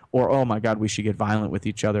you. Or, oh, my God, we should get violent with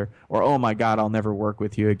each other. Or, oh, my God, I'll never work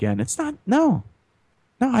with you again. It's not. No,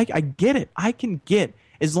 I get it. I can get,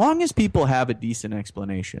 as long as people have a decent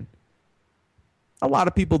explanation. A lot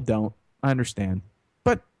of people don't. I understand.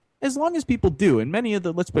 But as long as people do, and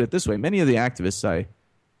let's put it this way, many of the activists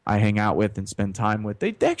I hang out with and spend time with,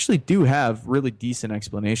 they actually do have really decent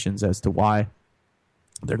explanations as to why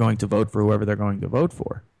they're going to vote for whoever they're going to vote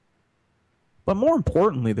for. But more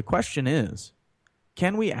importantly, the question is,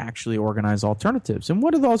 can we actually organize alternatives? And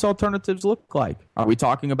what do those alternatives look like? Are we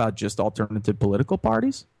talking about just alternative political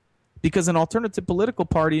parties? Because an alternative political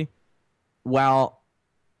party, while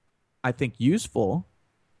I think useful,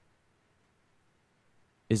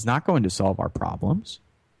 is not going to solve our problems.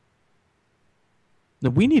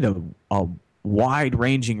 We need a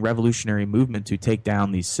wide-ranging revolutionary movement to take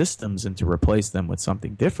down these systems and to replace them with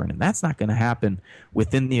something different. And that's not going to happen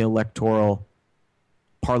within the electoral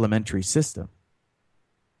parliamentary system.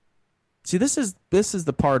 See, this is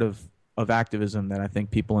the part of activism that I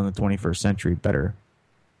think people in the 21st century better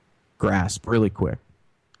grasp really quick.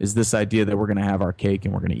 is this idea that we're going to have our cake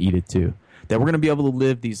and we're going to eat it too. That we're going to be able to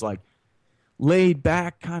live these like laid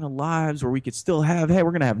back kind of lives where we could still have, hey,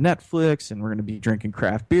 we're going to have Netflix and we're going to be drinking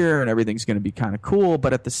craft beer and everything's going to be kind of cool.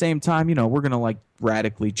 But at the same time, you know, we're going to like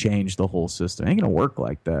radically change the whole system. Ain't going to work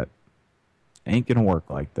like that. Ain't going to work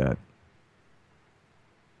like that.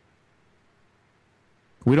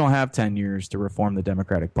 We don't have 10 years to reform the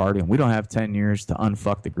Democratic Party, and we don't have 10 years to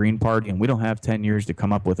unfuck the Green Party, and we don't have 10 years to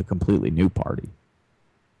come up with a completely new party.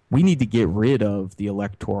 We need to get rid of the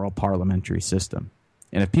electoral parliamentary system.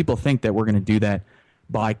 And if people think that we're going to do that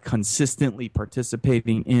by consistently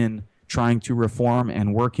participating in trying to reform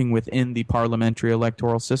and working within the parliamentary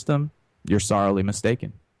electoral system, you're sorely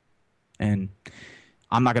mistaken. And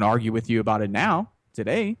I'm not going to argue with you about it now,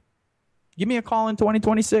 today. Give me a call in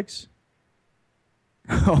 2026.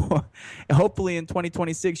 Hopefully in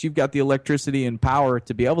 2026 you've got the electricity and power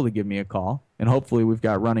to be able to give me a call, and hopefully we've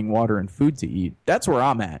got running water and food to eat. That's where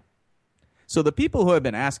I'm at. So the people who have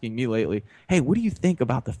been asking me lately, hey, what do you think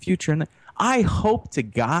about the future? And I hope to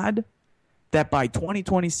God that by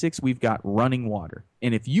 2026 we've got running water.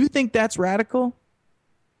 And if you think that's radical,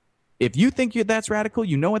 you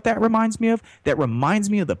know what that reminds me of? That reminds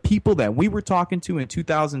me of the people that we were talking to in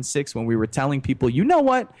 2006 when we were telling people, you know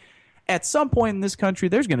what? At some point in this country,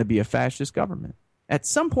 there's going to be a fascist government. At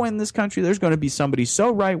some point in this country, there's going to be somebody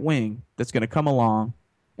so right-wing that's going to come along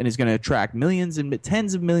and is going to attract millions and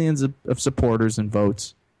tens of millions of supporters and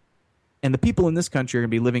votes. And the people in this country are going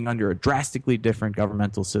to be living under a drastically different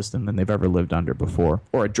governmental system than they've ever lived under before,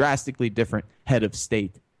 or a drastically different head of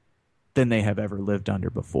state than they have ever lived under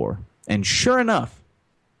before. And sure enough,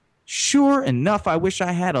 I wish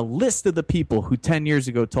I had a list of the people who 10 years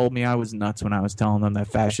ago told me I was nuts when I was telling them that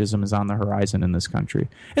fascism is on the horizon in this country.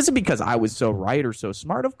 Is it because I was so right or so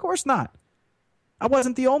smart? Of course not. I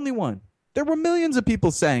wasn't the only one. There were millions of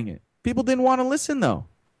people saying it. People didn't want to listen, though.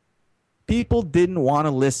 People didn't want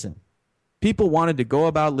to listen. People wanted to go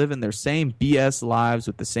about living their same BS lives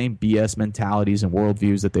with the same BS mentalities and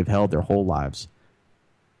worldviews that they've held their whole lives.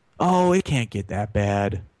 Oh, it can't get that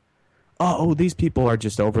bad. Oh, these people are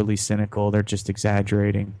just overly cynical. They're just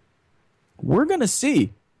exaggerating. We're going to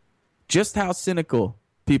see just how cynical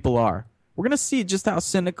people are. We're going to see just how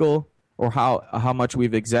cynical or how much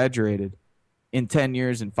we've exaggerated in 10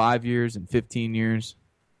 years, in 5 years, in 15 years.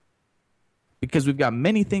 Because we've got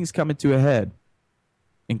many things coming to a head,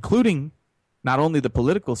 including not only the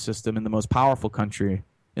political system in the most powerful country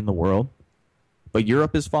in the world, but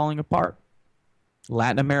Europe is falling apart.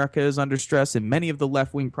 Latin America is under stress, and many of the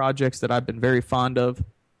left-wing projects that I've been very fond of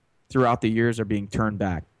throughout the years are being turned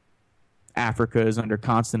back. Africa is under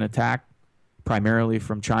constant attack, primarily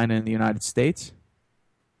from China and the United States.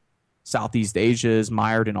 Southeast Asia is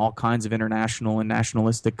mired in all kinds of international and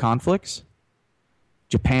nationalistic conflicts.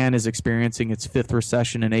 Japan is experiencing its fifth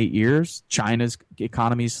recession in 8 years. China's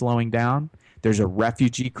economy is slowing down. There's a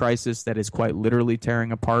refugee crisis that is quite literally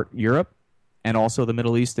tearing apart Europe and also the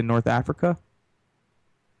Middle East and North Africa.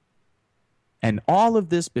 And all of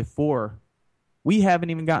this before we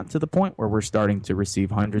haven't even gotten to the point where we're starting to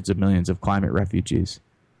receive hundreds of millions of climate refugees.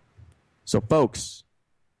 So, folks,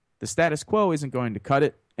 the status quo isn't going to cut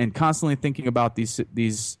it. And constantly thinking about these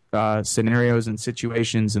scenarios and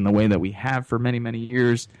situations in the way that we have for many, many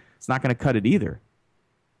years, it's not going to cut it either.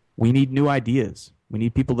 We need new ideas. We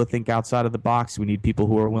need people to think outside of the box. We need people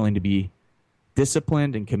who are willing to be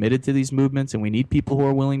disciplined and committed to these movements. And we need people who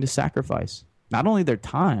are willing to sacrifice not only their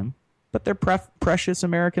time, but their precious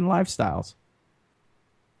American lifestyles.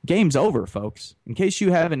 Game's over, folks, in case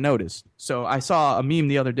you haven't noticed. So I saw a meme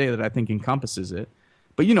the other day that I think encompasses it.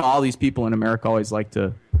 But, you know, all these people in America always like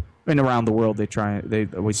to, and around the world, they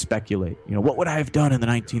always speculate. You know, what would I have done in the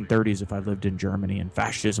 1930s if I lived in Germany and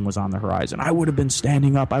fascism was on the horizon? I would have been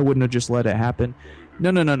standing up. I wouldn't have just let it happen.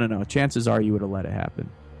 No. Chances are you would have let it happen.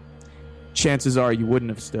 Chances are you wouldn't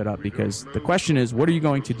have stood up, because the question is, what are you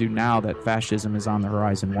going to do now that fascism is on the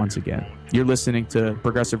horizon once again? You're listening to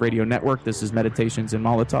Progressive Radio Network. This is Meditations and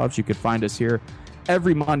Molotovs. You could find us here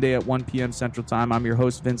every Monday at 1 p.m. Central Time. I'm your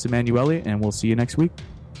host, Vince Emanuele, and we'll see you next week.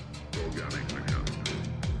 Organic